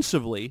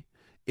offensively,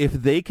 if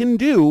they can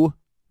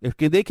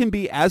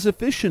be as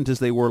efficient as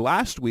they were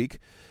last week,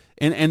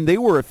 and they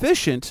were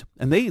efficient,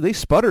 and they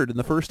sputtered in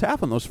the first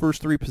half on those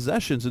first 3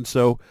 possessions. And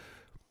so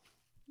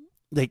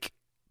like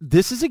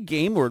this is a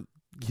game where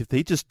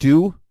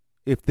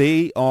if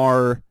they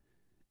are,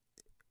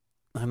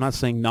 I'm not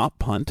saying not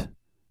punt,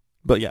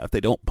 but yeah, if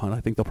they don't punt,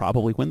 I think they'll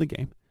probably win the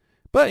game.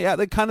 But yeah,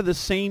 they're kind of the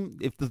same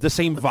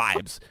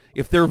vibes.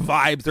 If their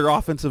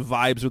offensive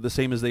vibes are the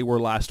same as they were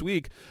last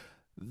week,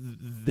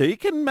 they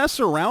can mess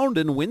around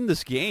and win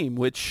this game,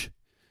 which,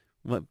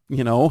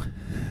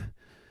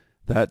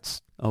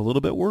 that's a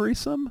little bit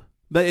worrisome.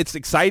 But it's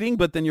exciting,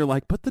 but then you're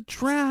like, but the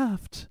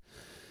draft.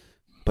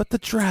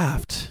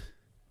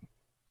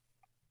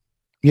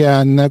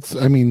 Yeah, and that's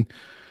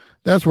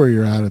where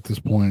you're at this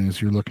point,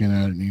 is you're looking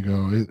at it and you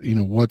go,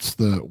 what's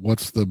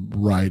the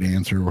right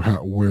answer?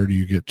 Where do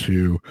you get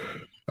to,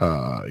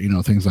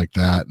 things like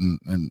that.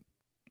 And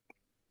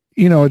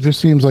it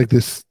just seems like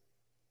this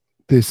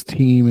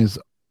team is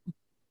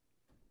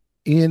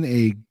in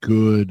a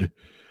good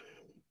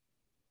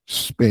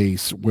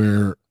space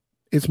where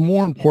it's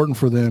more important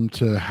for them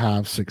to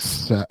have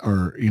success,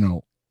 or,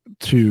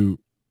 to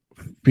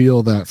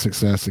feel that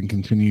success and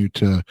continue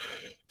to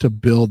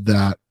build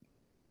that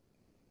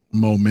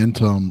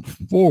momentum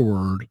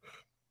forward,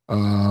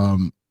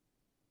 than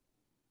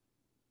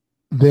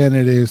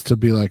it is to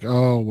be like,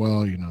 oh,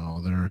 well,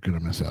 they're going to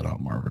miss out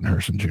on Marvin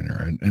Harrison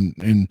Jr.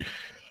 And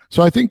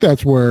so I think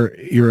that's where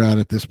you're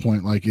at this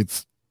point. Like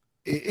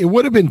it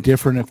would have been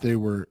different if they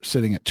were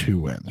sitting at 2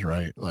 wins,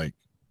 right? Like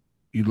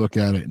you look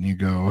at it and you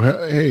go,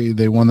 hey,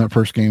 they won that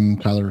first game,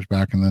 Kyler's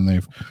back, and then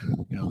they're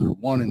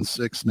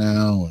 1-6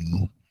 now,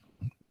 and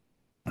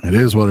it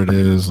is what it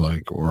is.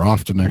 Like, we're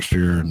off to next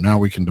year, and now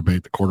we can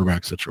debate the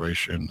quarterback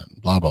situation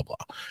and blah, blah, blah.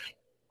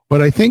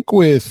 But I think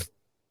with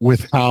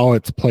how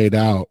it's played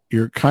out,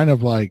 you're kind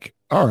of like,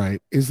 all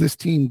right, is this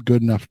team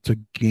good enough to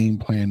game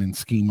plan and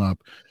scheme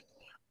up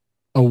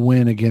a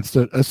win against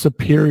a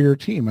superior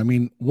team? I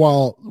mean,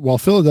 while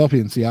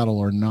Philadelphia and Seattle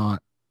are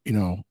not,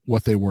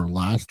 what they were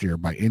last year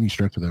by any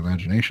stretch of the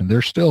imagination,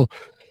 they're still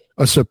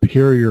a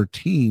superior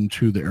team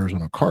to the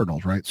Arizona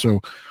Cardinals, right?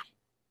 So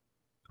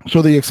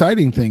the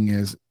exciting thing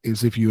is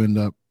if you end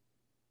up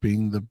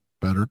being the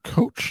better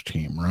coach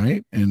team,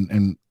 right?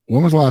 And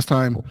when was the last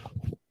time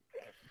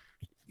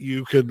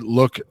you could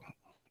look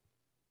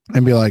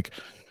and be like,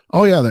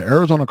 oh yeah, the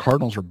Arizona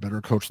Cardinals are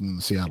better coached than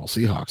the Seattle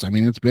Seahawks? I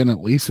mean, it's been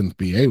at least since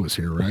BA was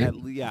here, right?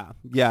 Yeah.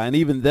 And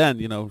even then,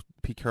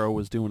 Pete Carroll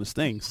was doing his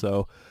thing.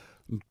 So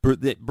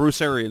Bruce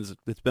Arians,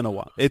 it's been a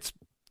while. It's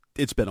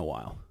been a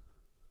while.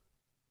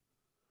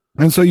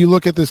 And so you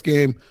look at this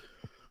game,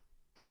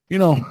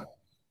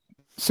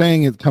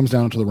 saying it comes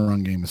down to the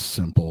run game is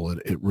simple.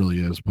 It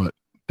really is, but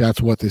that's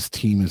what this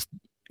team is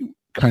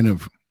kind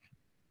of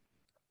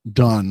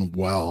done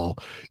well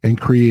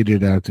and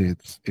created as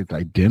its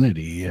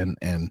identity. And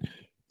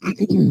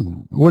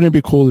wouldn't it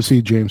be cool to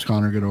see James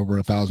Conner get over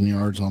 1,000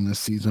 yards on this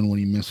season when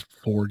he missed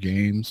 4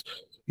 games,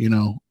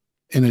 on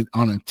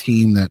a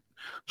team that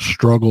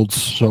struggled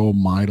so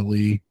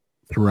mightily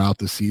throughout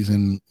the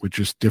season with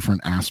just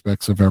different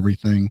aspects of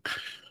everything,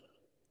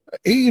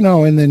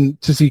 and then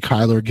to see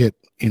Kyler get,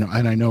 and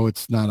I know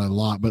it's not a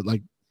lot, but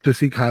like to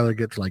see Kyler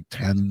get like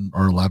 10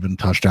 or 11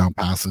 touchdown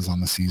passes on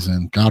the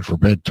season, God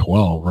forbid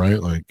 12, right?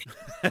 Like,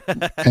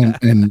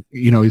 and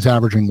he's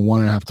averaging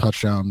 1.5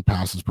 touchdown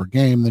passes per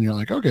game. Then you're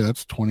like, okay,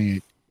 that's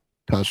 28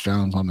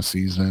 touchdowns on the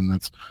season.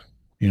 That's,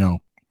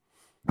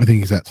 I think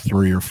he's at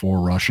 3 or 4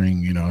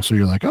 rushing, so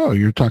you're like, oh,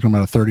 you're talking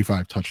about a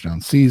 35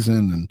 touchdown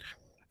season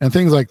and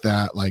things like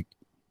that. Like,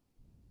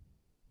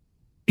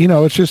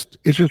 it's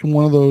just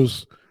one of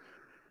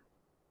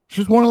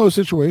those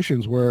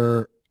situations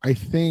where I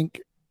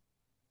think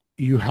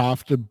you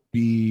have to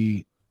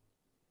be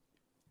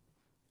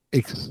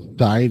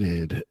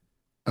excited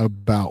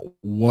about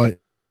what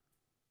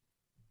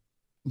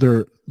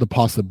the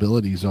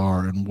possibilities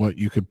are and what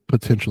you could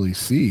potentially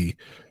see.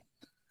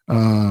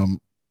 And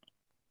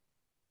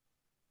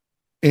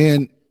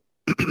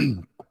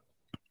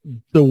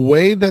the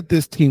way that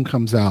this team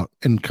comes out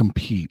and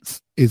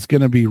competes is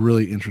going to be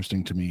really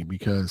interesting to me,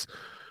 because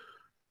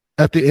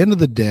at the end of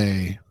the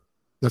day,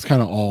 that's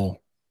kind of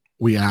all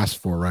we ask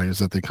for, right? Is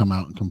that they come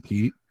out and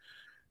compete.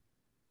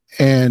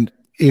 And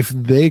if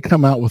they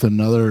come out with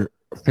another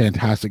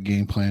fantastic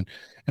game plan,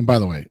 and by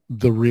the way,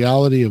 the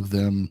reality of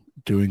them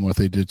doing what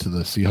they did to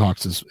the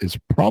Seahawks is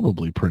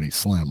probably pretty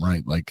slim,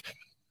 right? Like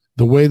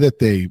the way that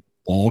they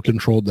ball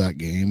controlled that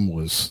game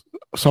was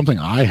something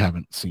I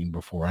haven't seen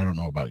before. I don't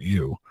know about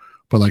you,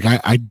 but like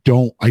I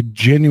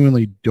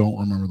genuinely don't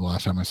remember the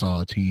last time I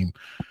saw a team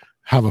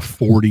have a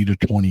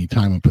 40-20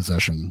 time of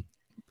possession.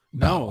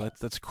 No,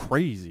 that's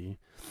crazy.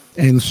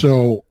 And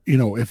so,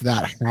 if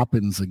that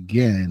happens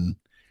again,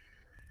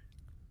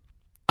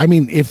 I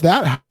mean, if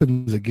that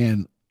happens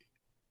again,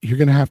 you're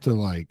going to have to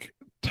like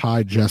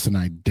tie Jess and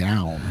I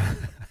down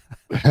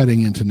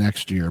heading into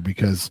next year,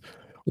 because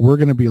we're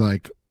going to be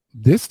like,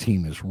 this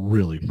team is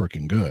really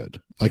freaking good.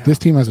 Like this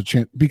team has a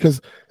chance, because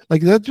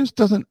like that just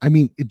doesn't, I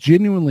mean, it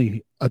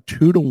genuinely a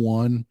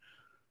 2-1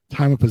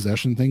 time of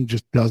possession thing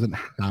just doesn't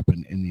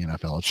happen in the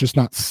NFL. It's just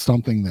not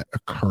something that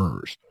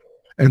occurs.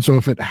 And so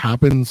if it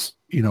happens,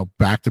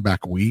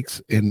 back-to-back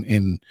weeks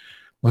in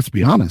let's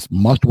be honest,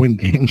 must-win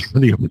games for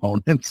the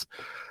opponents,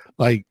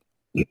 like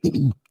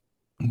the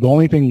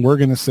only thing we're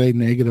going to say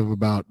negative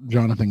about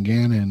Jonathan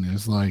Gannon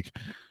is like,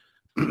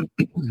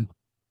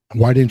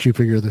 why didn't you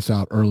figure this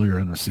out earlier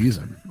in the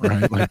season,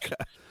 right? Like,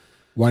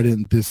 why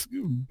didn't this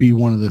be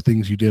one of the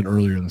things you did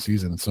earlier in the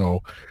season?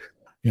 So,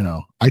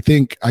 I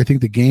think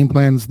the game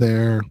plan's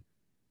there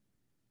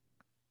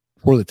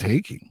for the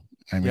taking.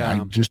 I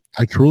mean,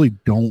 I truly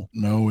don't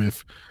know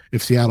if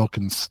Seattle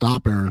can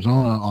stop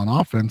Arizona on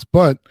offense,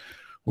 but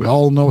we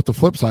all know what the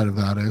flip side of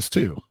that is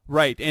too.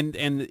 Right. And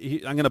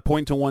I'm going to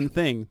point to one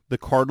thing. The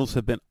Cardinals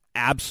have been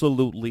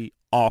absolutely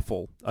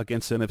awful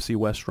against NFC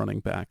West running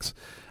backs.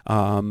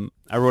 I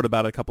wrote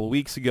about it a couple of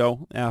weeks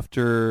ago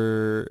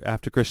after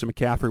Christian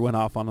McCaffrey went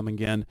off on them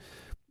again.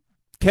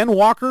 Ken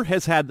Walker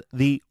has had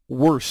the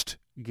worst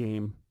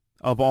game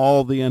of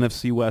all the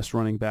NFC West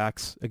running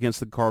backs against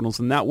the Cardinals,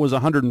 and that was a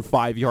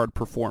 105-yard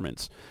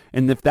performance.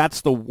 And if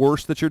that's the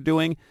worst that you're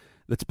doing,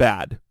 that's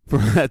bad.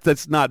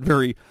 That's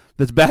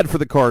bad for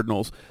the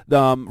Cardinals.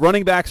 The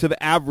running backs have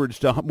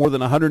averaged more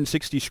than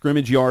 160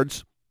 scrimmage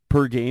yards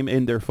per game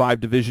in their 5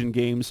 division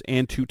games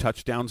and 2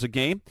 touchdowns a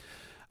game.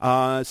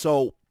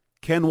 So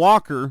Ken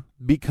Walker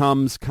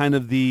becomes kind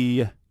of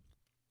the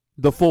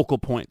focal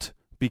point,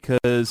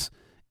 because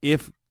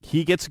if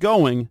he gets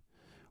going,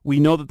 we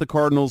know that the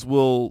Cardinals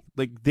will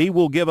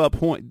give up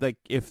point. Like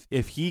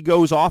if he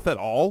goes off at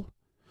all,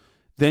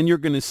 then you're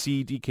going to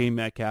see DK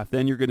Metcalf.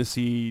 Then you're going to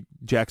see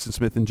Jackson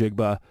Smith and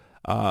Jigba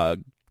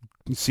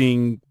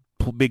seeing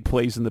big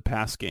plays in the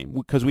pass game,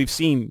 because we've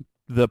seen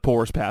the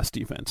porous pass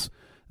defense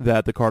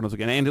that the Cardinals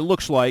again. And it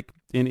looks like,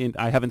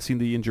 I haven't seen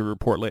the injury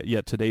report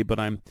yet today, but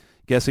I'm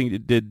guessing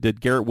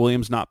did Garrett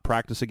Williams not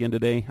practice again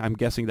today? I'm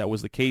guessing that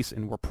was the case,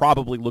 and we're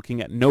probably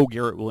looking at no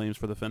Garrett Williams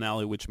for the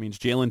finale, which means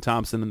Jalen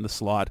Thompson in the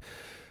slot.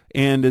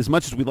 And as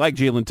much as we like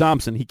Jalen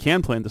Thompson, he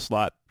can play in the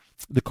slot.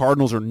 The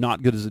Cardinals are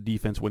not good as a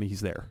defense when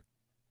he's there.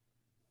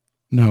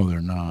 No,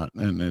 they're not.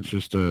 And it's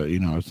just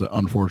it's an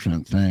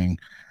unfortunate thing.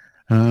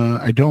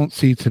 I don't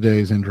see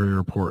today's injury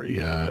report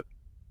yet.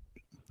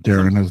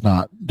 Darren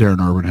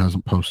Urban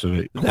hasn't posted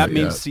it. That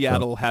means yet,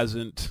 Seattle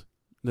hasn't.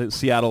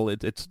 Seattle,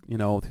 it's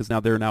because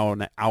they're now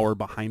an hour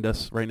behind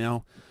us right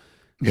now.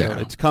 Yeah, so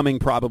it's coming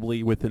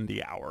probably within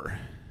the hour.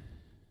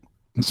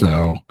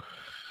 So,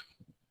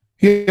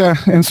 yeah,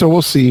 and so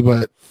we'll see,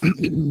 but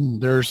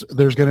there's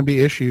going to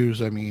be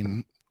issues. I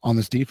mean, on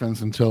this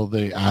defense until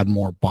they add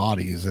more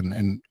bodies,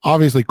 and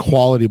obviously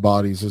quality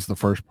bodies is the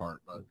first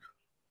part, but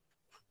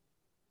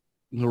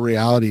the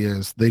reality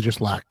is they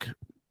just lack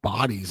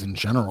bodies in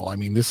general. I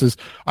mean,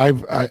 I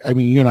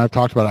mean, you and I've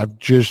talked about it. I've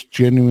just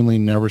genuinely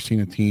never seen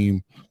a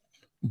team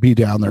be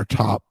down their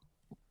top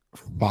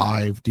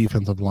 5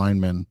 defensive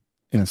linemen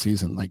in a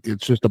season. Like,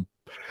 it's just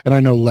and I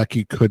know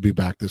Lecky could be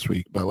back this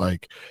week, but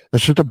like,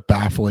 that's just a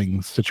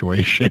baffling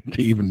situation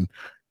to even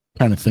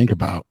kind of think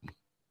about.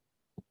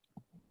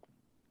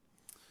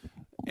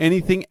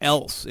 Anything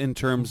else in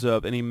terms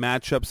of any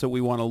matchups that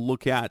we want to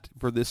look at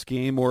for this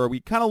game, or are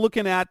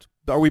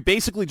we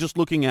basically just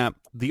looking at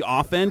the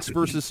offense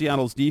versus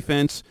Seattle's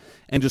defense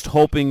and just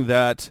hoping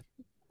that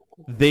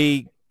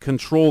they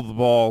control the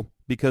ball?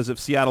 Because if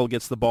Seattle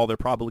gets the ball, they're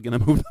probably going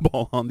to move the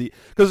ball on the.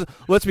 Because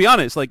let's be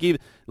honest,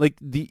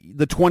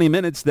 the 20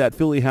 minutes that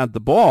Philly had the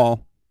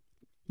ball,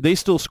 they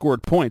still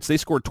scored points. They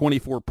scored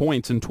 24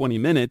 points in 20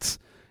 minutes,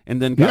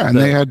 and then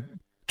they had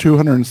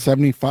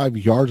 275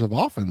 yards of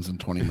offense in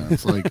 20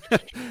 minutes. Like,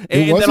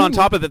 and then on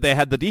top of that, they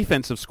had the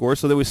defensive score,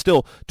 so there was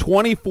still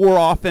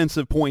 24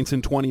 offensive points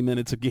in 20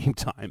 minutes of game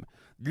time.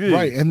 Good.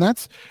 Right, and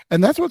that's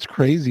what's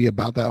crazy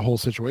about that whole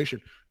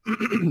situation.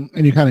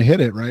 And you kind of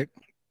hit it, right?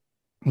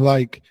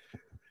 Like,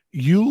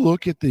 you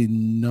look at the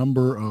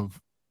number of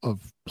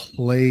of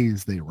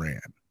plays they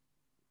ran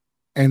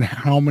and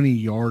how many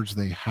yards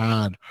they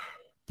had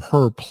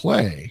per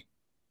play.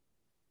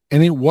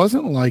 And it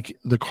wasn't like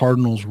the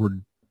Cardinals were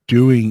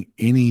doing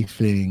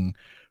anything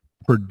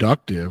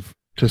productive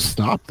to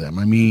stop them.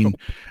 I mean,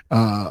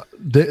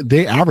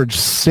 they averaged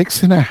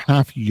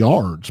 6.5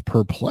 yards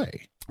per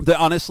play.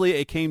 Honestly,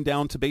 it came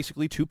down to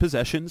basically two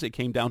possessions. It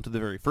came down to the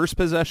very first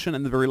possession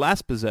and the very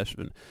last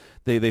possession.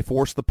 They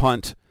forced the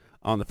punt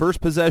on the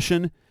first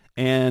possession,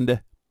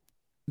 and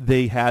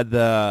they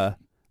got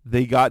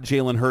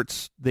Jalen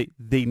Hurts. They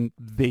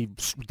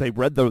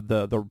read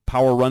the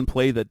power run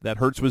play that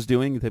Hurts was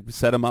doing. They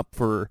set him up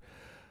for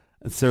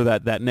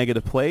that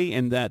negative play,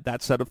 and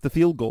that set up the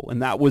field goal,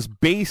 and that was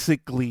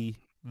basically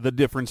the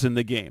difference in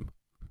the game.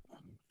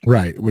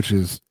 Right, which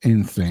is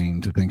insane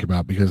to think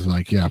about because, 4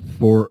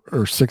 or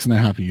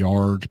 6.5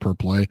 yards per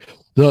play.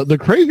 The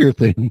crazier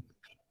thing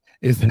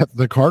is that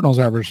the Cardinals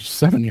averaged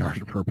 7 yards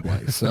per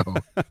play. So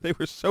they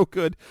were so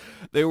good.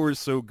 They were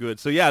so good.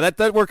 So yeah,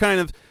 that we're kind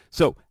of.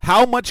 So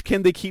how much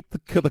can they keep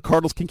the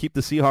Cardinals can keep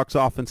the Seahawks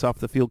offense off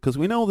the field? Because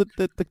we know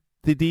that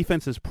the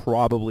defense is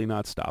probably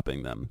not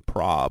stopping them.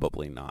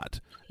 Probably not.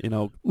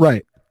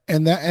 Right,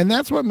 and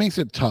that's what makes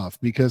it tough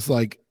because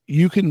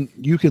you can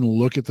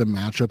look at the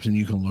matchups and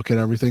you can look at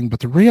everything, but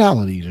the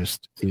reality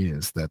just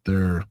is that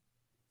there's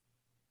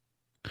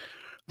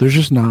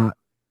just not.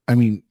 I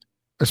mean,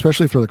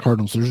 especially for the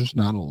Cardinals, there's just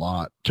not a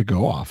lot to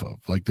go off of.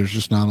 There's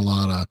just not a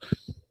lot of.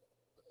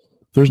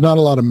 There's not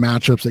a lot of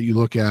matchups that you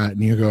look at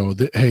and you go,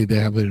 hey, they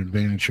have an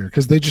advantage here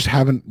because they just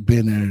haven't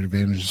been at an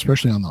advantage,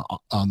 especially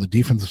on the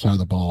defensive side of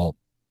the ball,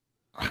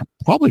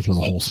 probably for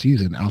the whole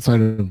season,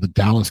 outside of the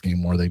Dallas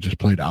game where they just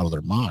played out of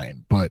their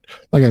mind. But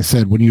like I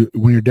said, when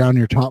you're down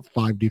your top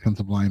 5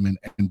 defensive linemen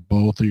and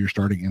both of your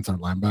starting inside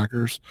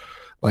linebackers,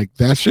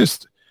 that's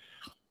just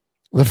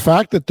the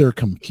fact that they're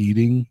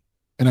competing.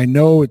 And I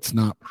know it's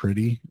not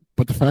pretty,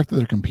 but the fact that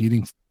they're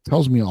competing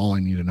tells me all I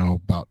need to know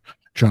about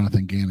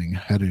Jonathan Gannon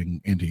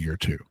heading into year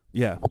 2.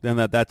 Yeah, and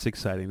that's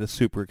exciting. That's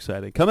super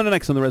exciting. Coming up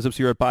next on the Res Up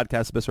Zero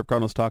podcast, the best of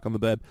Cardinals talk on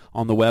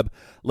the web.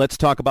 Let's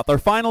talk about our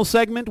final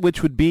segment,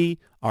 which would be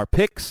our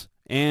picks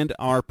and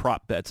our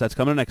prop bets. That's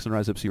coming up next on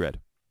Rise Up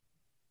Red.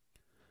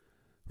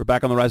 We're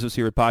back on the Rise Up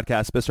Red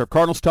podcast, best of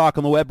Cardinals talk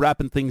on the web,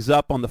 wrapping things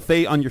up on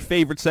on your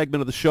favorite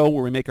segment of the show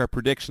where we make our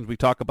predictions. We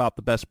talk about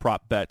the best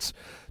prop bets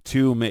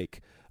to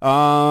make.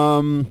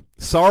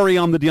 Sorry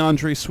on the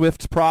DeAndre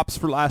Swift props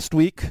for last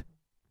week.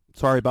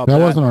 Sorry about that.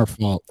 That wasn't our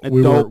fault.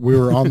 We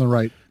were on the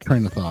right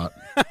train of thought.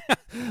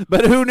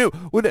 But who knew?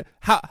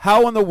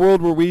 How in the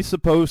world were we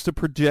supposed to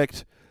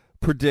predict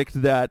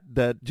that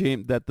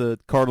the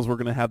Cardinals were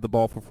going to have the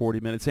ball for 40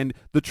 minutes? And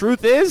the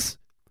truth is,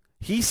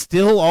 he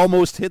still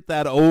almost hit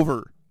that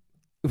over.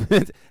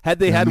 Had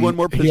they had one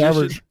more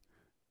position.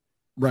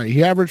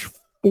 He averaged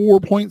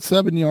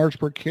 4.7 yards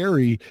per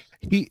carry.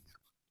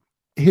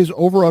 His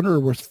over-under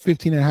was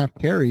 15.5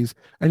 carries,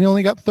 and he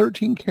only got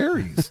 13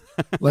 carries.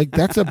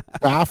 That's a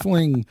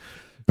baffling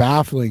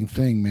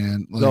thing,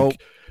 man. So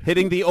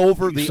hitting the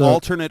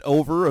alternate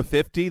over of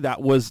 50,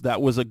 that was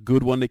a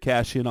good one to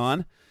cash in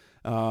on.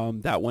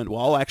 That went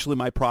well. Actually,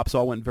 my props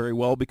all went very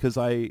well because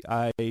I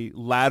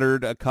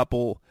laddered a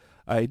couple.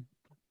 I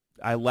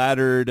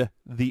laddered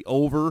the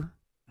over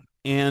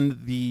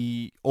and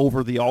the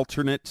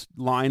alternate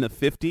line of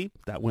 50.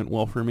 That went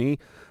well for me.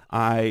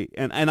 I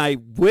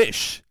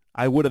wish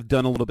I would have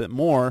done a little bit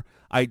more.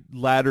 I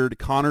laddered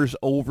Connor's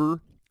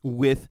over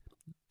with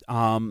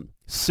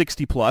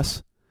 60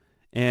 plus,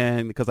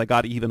 and because I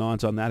got even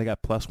odds on that, I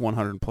got plus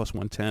 100 and plus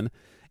 110.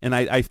 And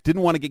I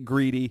didn't want to get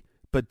greedy,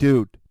 but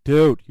dude,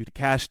 you'd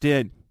cashed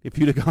in. If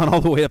you'd have gone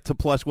all the way up to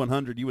plus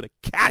 100, you would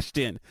have cashed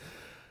in.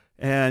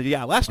 And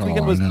yeah, last one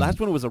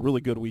was a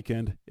really good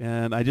weekend,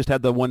 and I just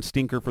had the one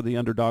stinker for the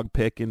underdog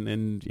pick,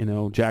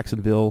 and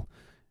Jacksonville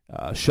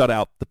shut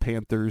out the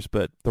Panthers,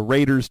 but the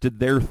Raiders did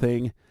their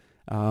thing.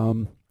 I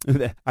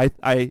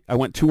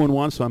went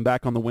 2-1, so I'm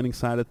back on the winning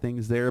side of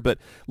things there. But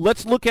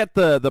let's look at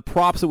the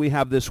props that we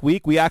have this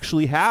week. We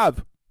actually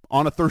have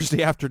on a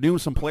Thursday afternoon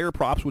some player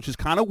props, which is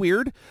kind of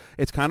weird.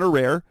 It's kind of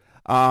rare.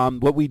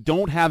 But we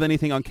don't have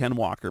anything on Ken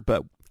Walker.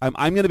 But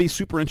I'm going to be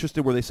super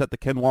interested where they set the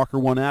Ken Walker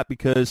one at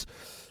because,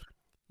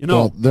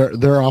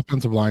 their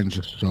offensive line is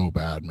just so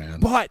bad,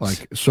 man. But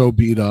so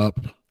beat up.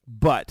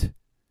 But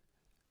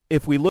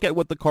if we look at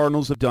what the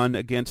Cardinals have done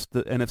against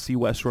the NFC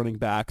West running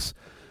backs,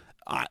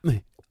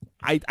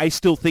 I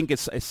still think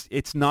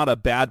it's not a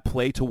bad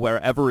play to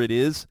wherever it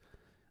is.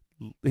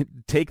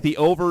 Take the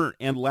over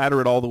and ladder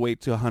it all the way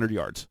to 100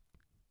 yards.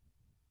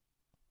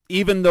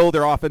 Even though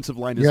their offensive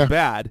line is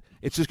bad,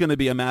 it's just going to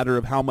be a matter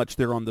of how much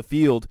they're on the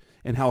field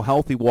and how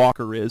healthy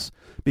Walker is.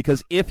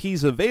 Because if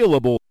he's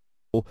available,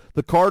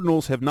 the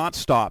Cardinals have not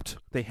stopped.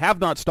 They have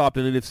not stopped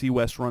an NFC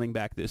West running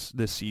back this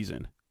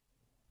season.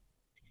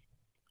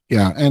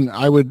 Yeah, and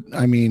I would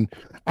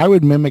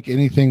mimic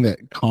anything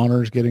that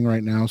Connor's getting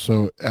right now.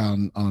 So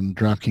on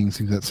DraftKings,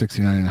 he's at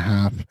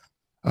 69.5.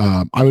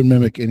 I would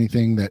mimic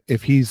anything that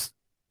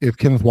if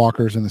Kenneth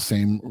Walker's in the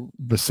same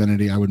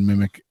vicinity, I would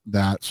mimic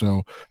that.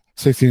 So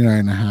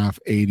 69.5,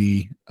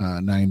 80,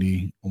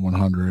 90,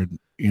 100,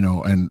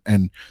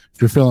 and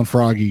if you're feeling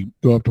froggy,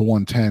 go up to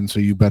 110. So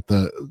you bet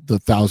the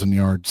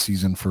 1,000-yard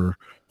season for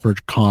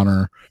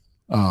Connor.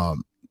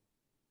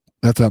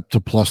 That's up to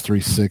plus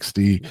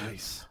 360.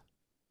 Nice.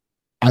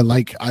 I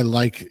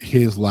like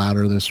his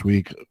ladder this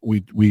week.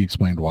 We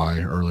explained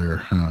why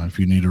earlier. If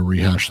you need to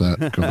rehash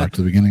that, go back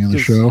to the beginning of the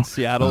show.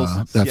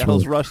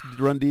 Seattle's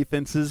run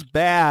defense is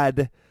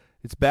bad.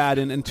 It's bad,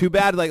 and too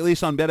bad. Like, at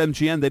least on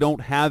BetMGM, they don't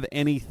have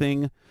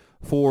anything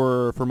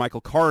for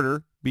Michael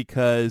Carter,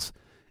 because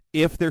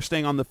if they're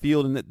staying on the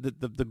field, and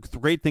the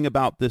great thing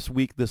about this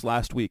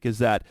last week is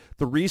that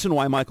the reason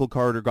why Michael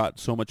Carter got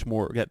so much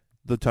more, get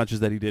the touches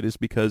that he did, is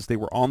because they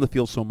were on the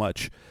field so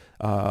much.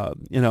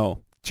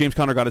 James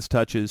Conner got his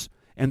touches,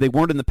 and they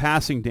weren't in the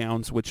passing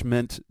downs, which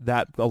meant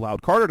that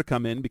allowed Carter to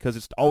come in, because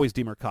it's always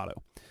DeMercado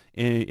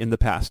in the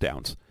pass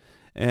downs.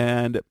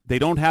 And they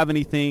don't have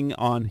anything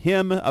on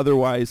him.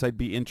 Otherwise, I'd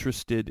be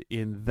interested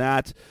in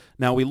that.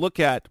 Now we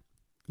look at,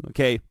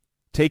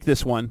 take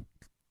this one.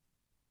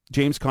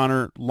 James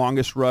Conner,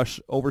 longest rush,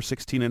 over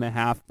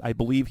 16.5. I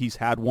believe he's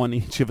had one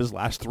each of his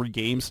last 3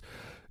 games.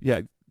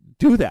 Yeah,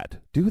 do that.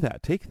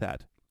 Take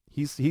that.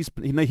 He's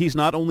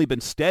not only been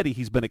steady,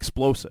 he's been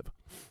explosive.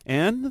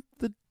 And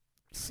the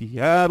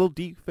Seattle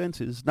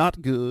defense is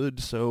not good,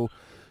 so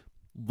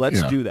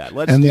let's do that.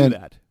 Let's do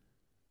that.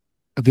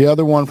 The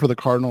other one for the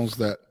Cardinals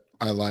that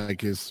I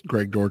like is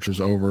Greg Dortch's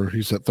over.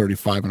 He's at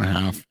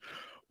 35.5.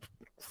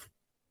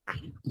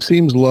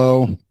 Seems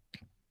low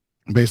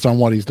based on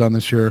what he's done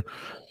this year.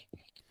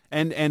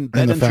 And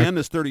BetMGM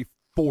is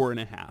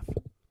 34.5.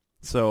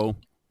 So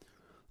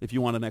if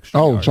you want an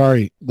extra yard.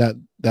 Sorry.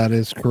 That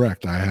is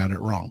correct. I had it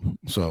wrong.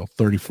 So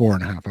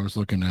 34.5. I was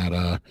looking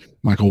at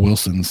Michael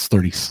Wilson's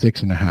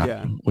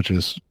 36.5, which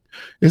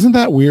isn't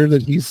that weird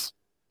that he's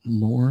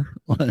more?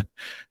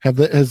 Have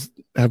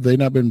they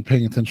not been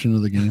paying attention to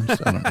the games?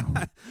 I don't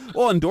know.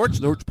 Well, and Dortch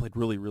played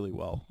really, really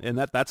well, and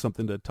that's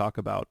something to talk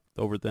about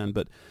over then.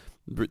 But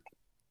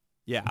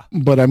yeah.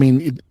 But I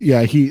mean,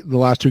 the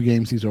last 2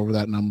 games he's over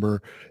that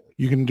number.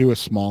 You can do a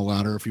small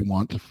ladder if you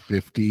want to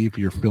 50. If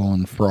you're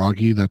feeling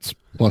froggy, that's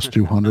plus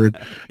 200.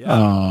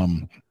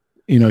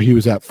 He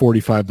was at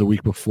 45 the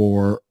week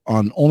before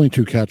on only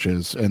 2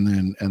 catches, and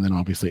then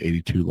obviously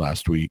 82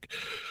 last week.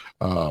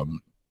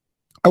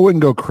 I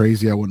wouldn't go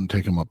crazy. I wouldn't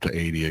take him up to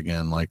 80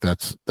 again. Like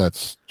that's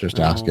just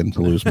asking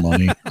to lose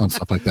money on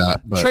stuff like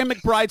that. But Trey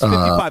McBride's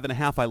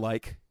 55.5. I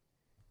like.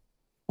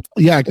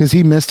 Yeah, because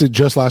he missed it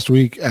just last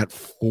week at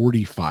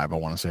 45. I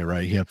want to say,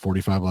 right? He had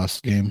 45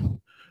 last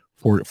game,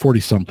 40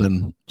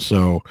 something.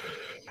 So,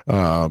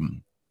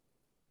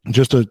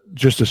 just a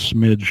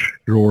smidge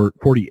short,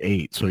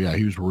 48. So yeah,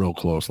 he was real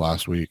close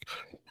last week.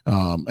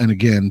 And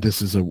again,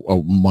 this is a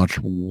much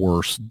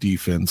worse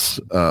defense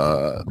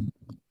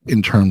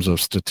in terms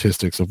of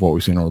statistics of what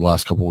we've seen over the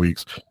last couple of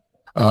weeks.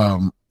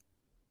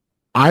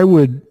 I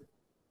would,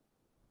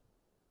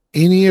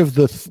 any of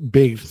the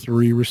big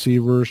 3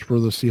 receivers for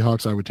the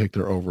Seahawks, I would take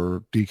their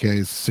over.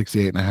 DK's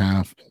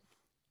 68.5.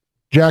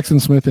 Jackson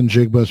Smith and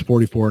Jigba's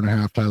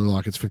 44.5. Tyler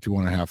Lockett's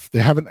 51.5. They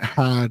haven't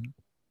had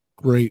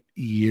great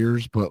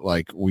years, but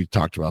like we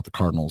talked about, the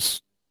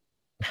Cardinals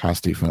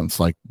pass defense,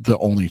 like the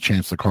only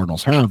chance the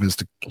Cardinals have is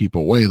to keep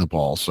away the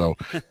ball. So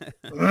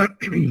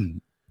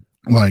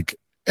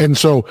and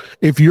so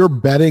if you're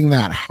betting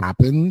that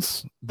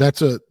happens, then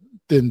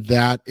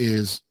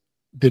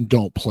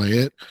don't play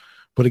it.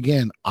 But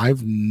again,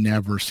 I've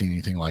never seen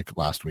anything like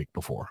last week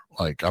before.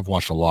 Like, I've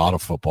watched a lot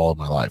of football in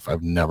my life.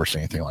 I've never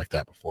seen anything like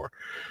that before.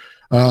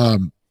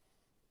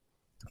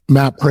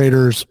 Matt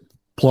Prater's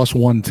plus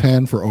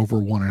 110 for over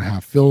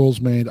 1.5 field goals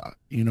made.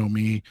 You know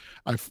me,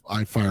 I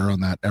fire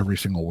on that every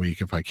single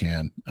week if I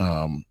can.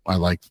 I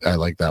like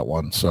that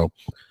one. So,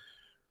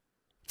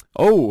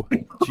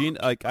 Gene,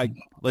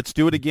 let's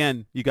do it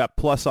again. You got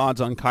plus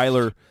odds on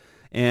Kyler,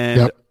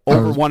 and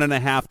over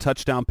 1.5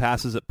 touchdown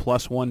passes at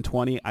plus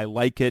 120. I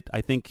like it.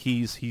 I think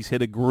he's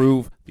hit a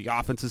groove. The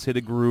offense has hit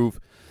a groove,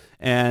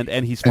 and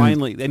he's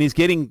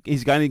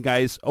getting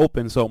guys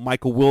open. So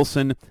Michael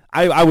Wilson,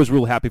 I was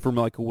real happy for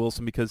Michael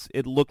Wilson because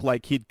it looked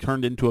like he'd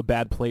turned into a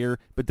bad player,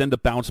 but then to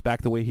bounce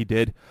back the way he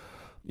did,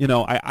 and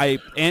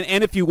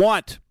if you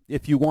want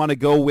to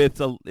go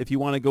with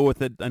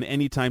an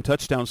anytime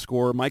touchdown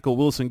score, Michael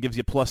Wilson gives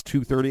you plus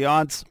 230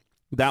 odds.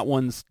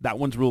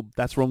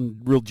 That's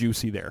real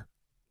juicy there.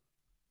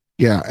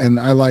 Yeah, and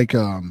I like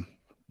that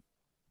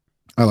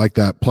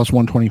plus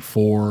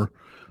 124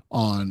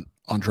 on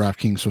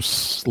DraftKings. So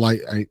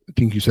I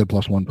think you said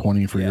plus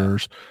 120 for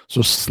yours.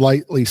 So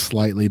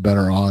slightly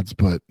better odds,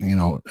 but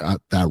at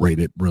that rate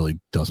it really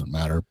doesn't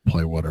matter.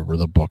 Play whatever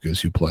the book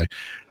is you play.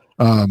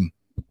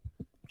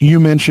 You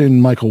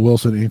mentioned Michael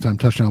Wilson anytime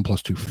touchdown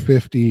plus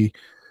 250.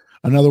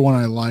 Another one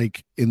I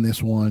like in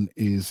this one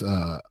is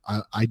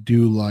I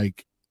do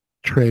like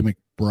Trey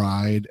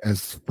McBride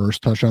as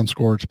first touchdown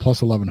score. It's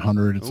plus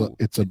 1100.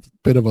 It's a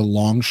bit of a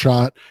long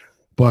shot,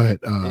 but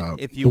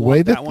if you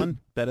want that one,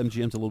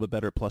 BetMGM's a little bit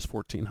better at plus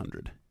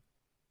 1400.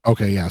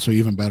 Okay, yeah, so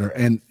even better.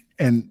 And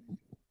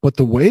but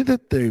the way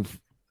that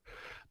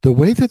the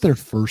way that their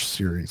first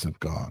series have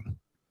gone,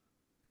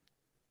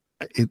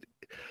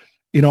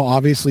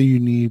 obviously you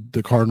need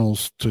the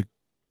Cardinals to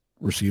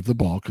receive the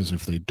ball, because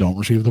if they don't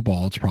receive the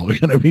ball, it's probably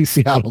going to be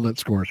Seattle that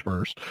scores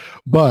first.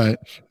 But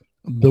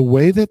the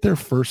way that their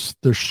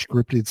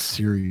scripted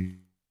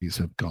series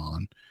have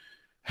gone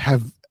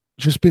have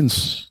just been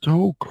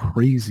so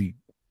crazy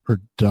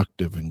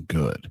productive and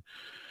good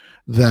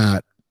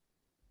that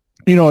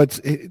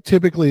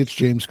typically it's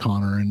James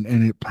Conner, and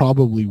it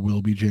probably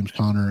will be James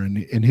Conner,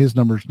 and his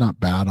number's not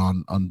bad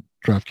on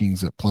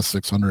DraftKings at plus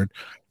 600,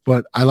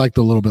 but I like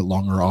the little bit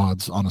longer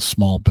odds on a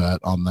small bet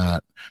on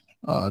that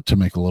to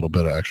make a little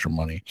bit of extra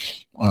money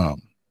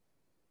on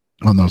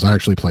those. I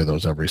actually play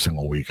those every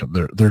single week.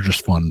 They're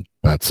just fun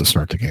bets to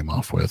start the game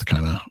off with,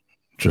 kind of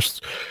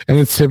just, and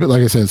it's typically,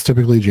 like I said, it's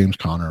typically James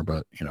Conner,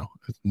 but it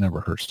never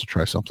hurts to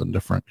try something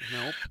different.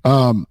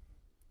 Nope.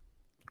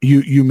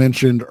 You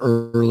mentioned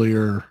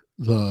earlier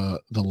the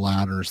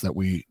ladders that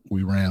we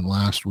ran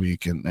last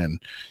week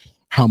and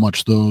how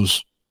much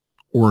those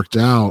worked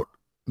out.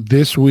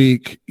 This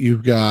week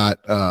you've got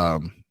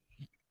a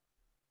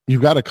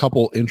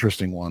couple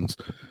interesting ones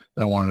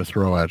that I wanted to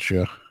throw at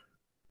you.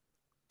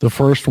 The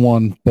first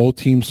one, both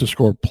teams to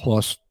score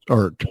plus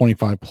or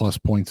 25 plus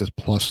points is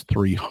plus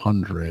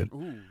 300.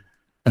 Ooh.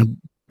 And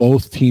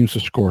both teams to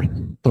score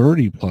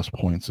 30 plus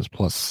points is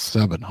plus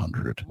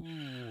 700.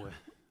 Ooh.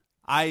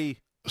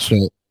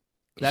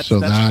 That's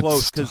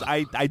close, because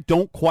I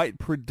don't quite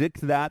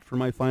predict that for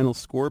my final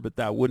score, but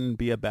that wouldn't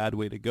be a bad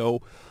way to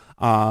go.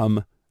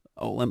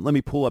 Let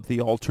me pull up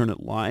the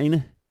alternate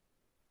line,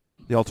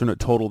 the alternate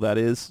total, that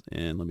is,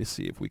 and let me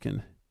see if we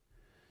can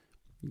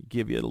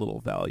give you a little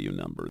value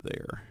number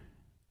there.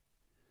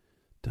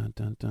 Dun,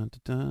 dun, dun,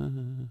 dun,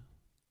 dun.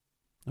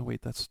 Oh,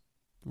 wait,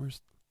 where's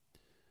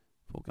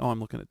full, I'm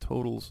looking at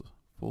totals,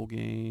 full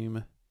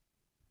game.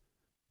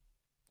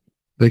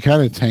 They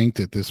kind of tanked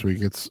it this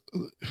week. It's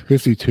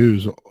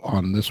 52s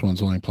on this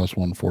one's only plus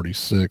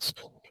 146,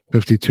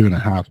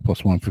 52.5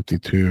 plus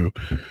 152,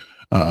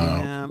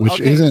 which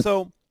okay, isn't.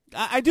 So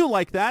I do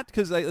like that,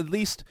 because at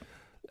least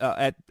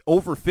at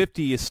over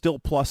 50 is still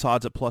plus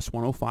odds at plus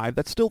 105.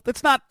 That's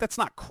not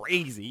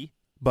crazy,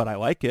 but I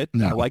like it.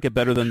 No. I like it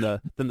better than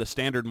the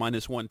standard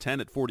minus 110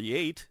 at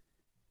 48.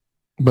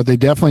 But they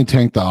definitely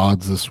tanked the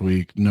odds this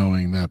week,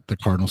 knowing that the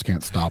Cardinals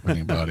can't stop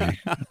anybody.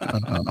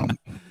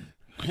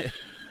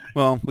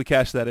 Well, we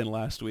cashed that in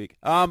last week.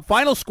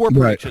 Final score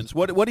predictions.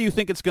 Right. What do you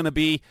think it's going to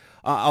be?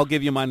 I'll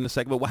give you mine in a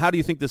second. But how do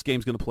you think this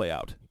game's going to play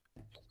out?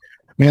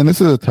 Man,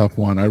 this is a tough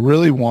one. I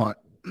really want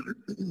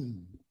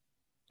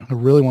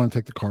to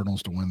take the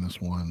Cardinals to win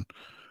this one.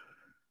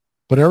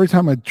 But every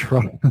time I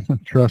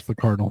trust the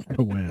Cardinals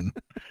to win,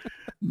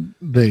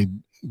 they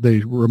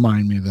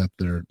remind me that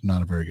they're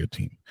not a very good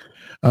team.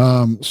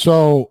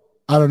 So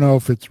I don't know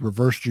if it's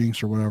reverse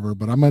jinx or whatever,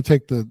 but I'm going to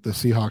take the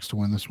Seahawks to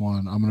win this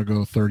one. I'm going to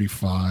go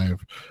 35-31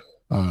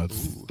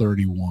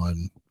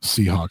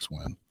 Seahawks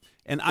win.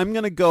 And I'm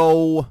going to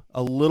go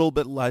a little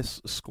bit less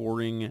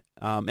scoring.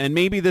 And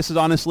maybe this is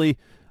honestly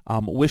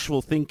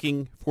wishful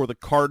thinking for the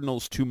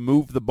Cardinals to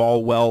move the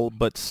ball well,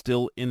 but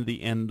still in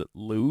the end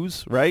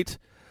lose, right?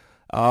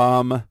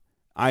 I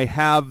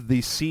have the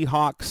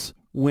Seahawks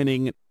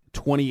winning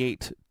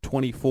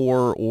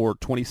 28-24 or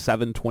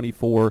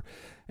 27-24.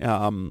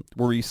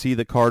 Where you see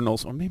the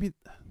Cardinals, or maybe,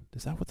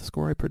 is that what the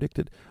score I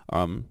predicted?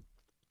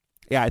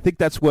 Yeah, I think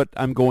that's what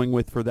I'm going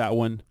with for that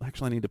one.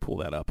 Actually, I need to pull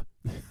that up.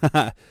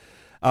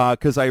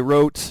 Because I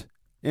wrote,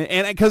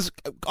 and because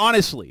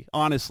honestly,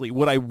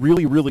 what I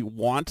really, really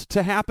want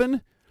to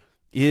happen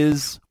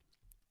is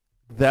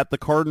that the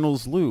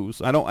Cardinals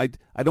lose. I don't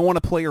want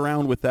to play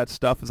around with that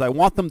stuff, as I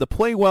want them to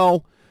play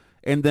well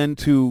and then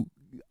to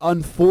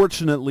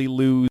unfortunately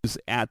lose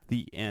at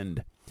the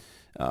end.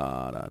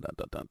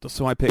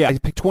 So I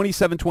picked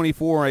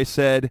 27-24. I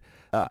said,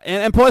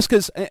 and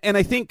plus, and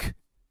I think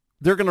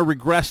they're going to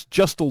regress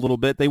just a little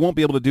bit. They won't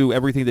be able to do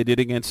everything they did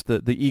against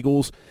the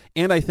Eagles,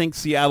 and I think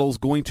Seattle's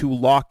going to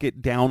lock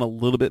it down a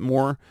little bit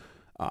more,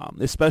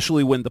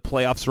 especially when the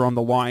playoffs are on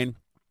the line,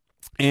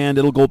 and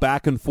it'll go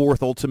back and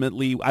forth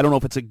ultimately. I don't know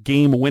if it's a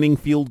game-winning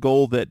field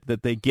goal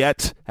that they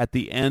get at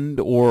the end,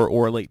 or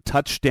a late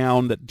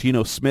touchdown that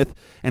Geno Smith,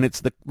 and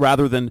it's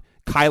rather than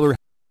Kyler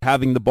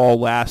having the ball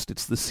last,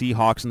 it's the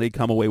Seahawks, and they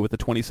come away with a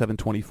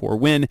 27-24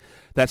 win.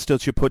 That still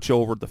should put you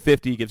over the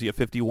 50, gives you a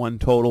 51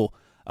 total.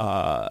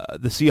 The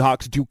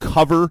Seahawks do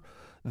cover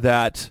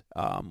that,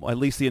 at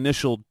least the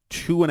initial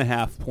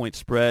 2.5 point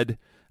spread.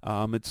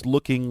 It's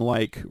looking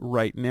like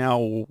right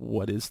now,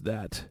 what is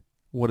that?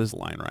 What is the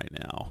line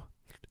right now?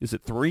 Is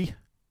it 3?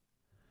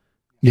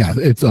 Yeah,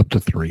 it's up to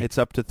 3. It's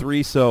up to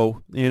 3.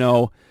 So,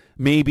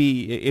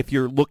 maybe if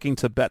you're looking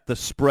to bet the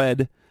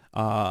spread,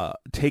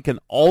 take an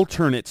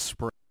alternate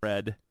spread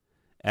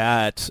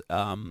at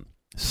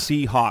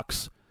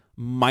Seahawks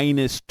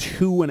minus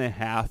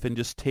 2.5 and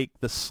just take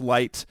the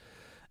slight,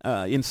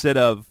 instead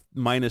of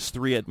minus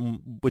 3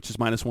 which is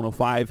minus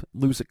 105,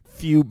 lose a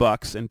few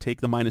bucks and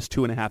take the minus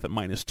 2.5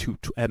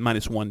 at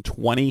minus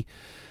 120,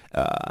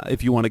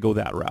 if you want to go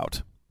that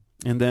route.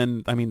 And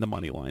then, the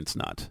money line's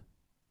not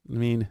I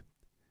mean,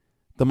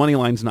 the money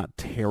line's not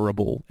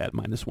terrible at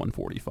minus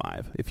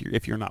 145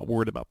 if you're not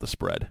worried about the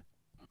spread.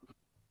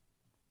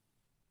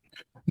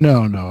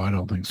 No, I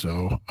don't think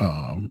so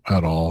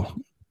at all.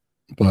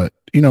 But,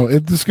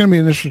 this is going to be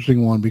an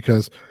interesting one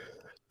because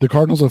the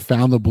Cardinals have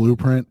found the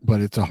blueprint, but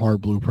it's a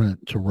hard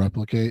blueprint to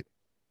replicate.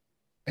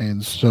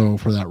 And so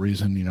for that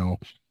reason,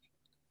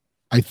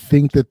 I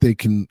think that they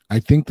can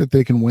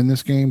win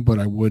this game, but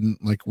I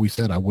wouldn't, like we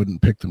said, I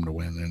wouldn't pick them to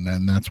win. And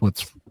then that's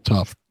what's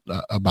tough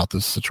about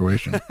this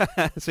situation.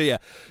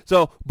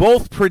 So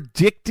both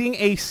predicting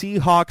a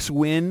Seahawks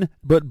win,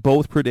 but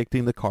both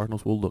predicting the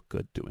Cardinals will look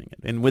good doing it.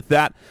 And with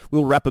that,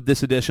 we'll wrap up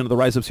this edition of the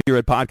Rise Up Sea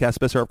Red podcast,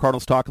 best hour of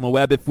Cardinals Talk on the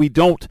web.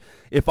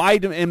 If I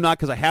am not,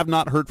 because I have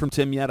not heard from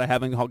Tim yet, I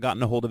haven't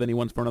gotten a hold of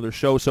anyone for another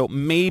show, so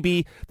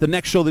maybe the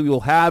next show that we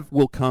will have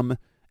will come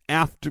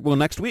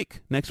next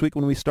week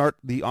when we start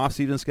the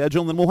off-season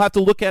schedule, and then we'll have to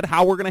look at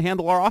how we're going to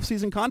handle our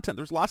off-season content.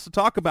 There's lots to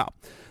talk about.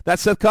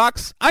 That's Seth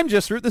Cox. I'm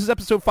Jess Root. This is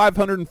episode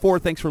 504.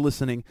 Thanks for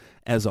listening,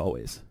 as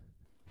always.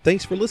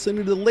 Thanks for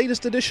listening to the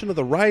latest edition of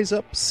the Rise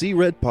Up Sea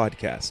Red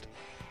podcast.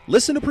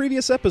 Listen to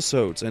previous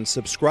episodes and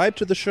subscribe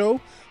to the show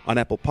on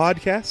Apple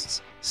Podcasts,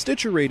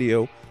 Stitcher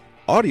Radio,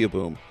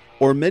 Audioboom,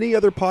 or many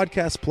other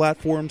podcast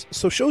platforms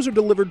so shows are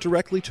delivered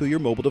directly to your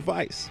mobile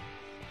device.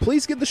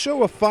 Please give the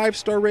show a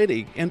 5-star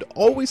rating and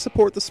always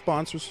support the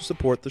sponsors who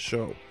support the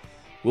show.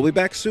 We'll be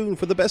back soon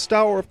for the best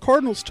hour of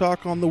Cardinals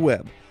talk on the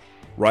web.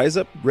 Rise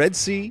up, Red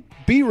Sea,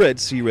 be Red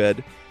Sea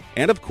Red,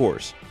 and of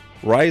course,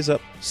 Rise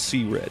Up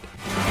Sea Red.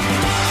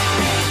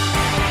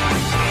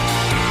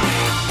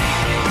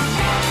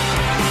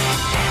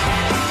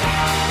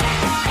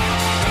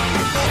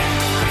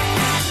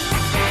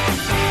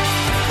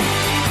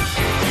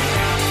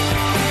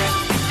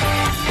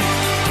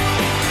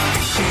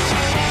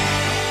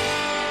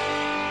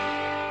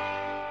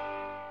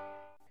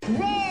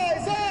 Roll!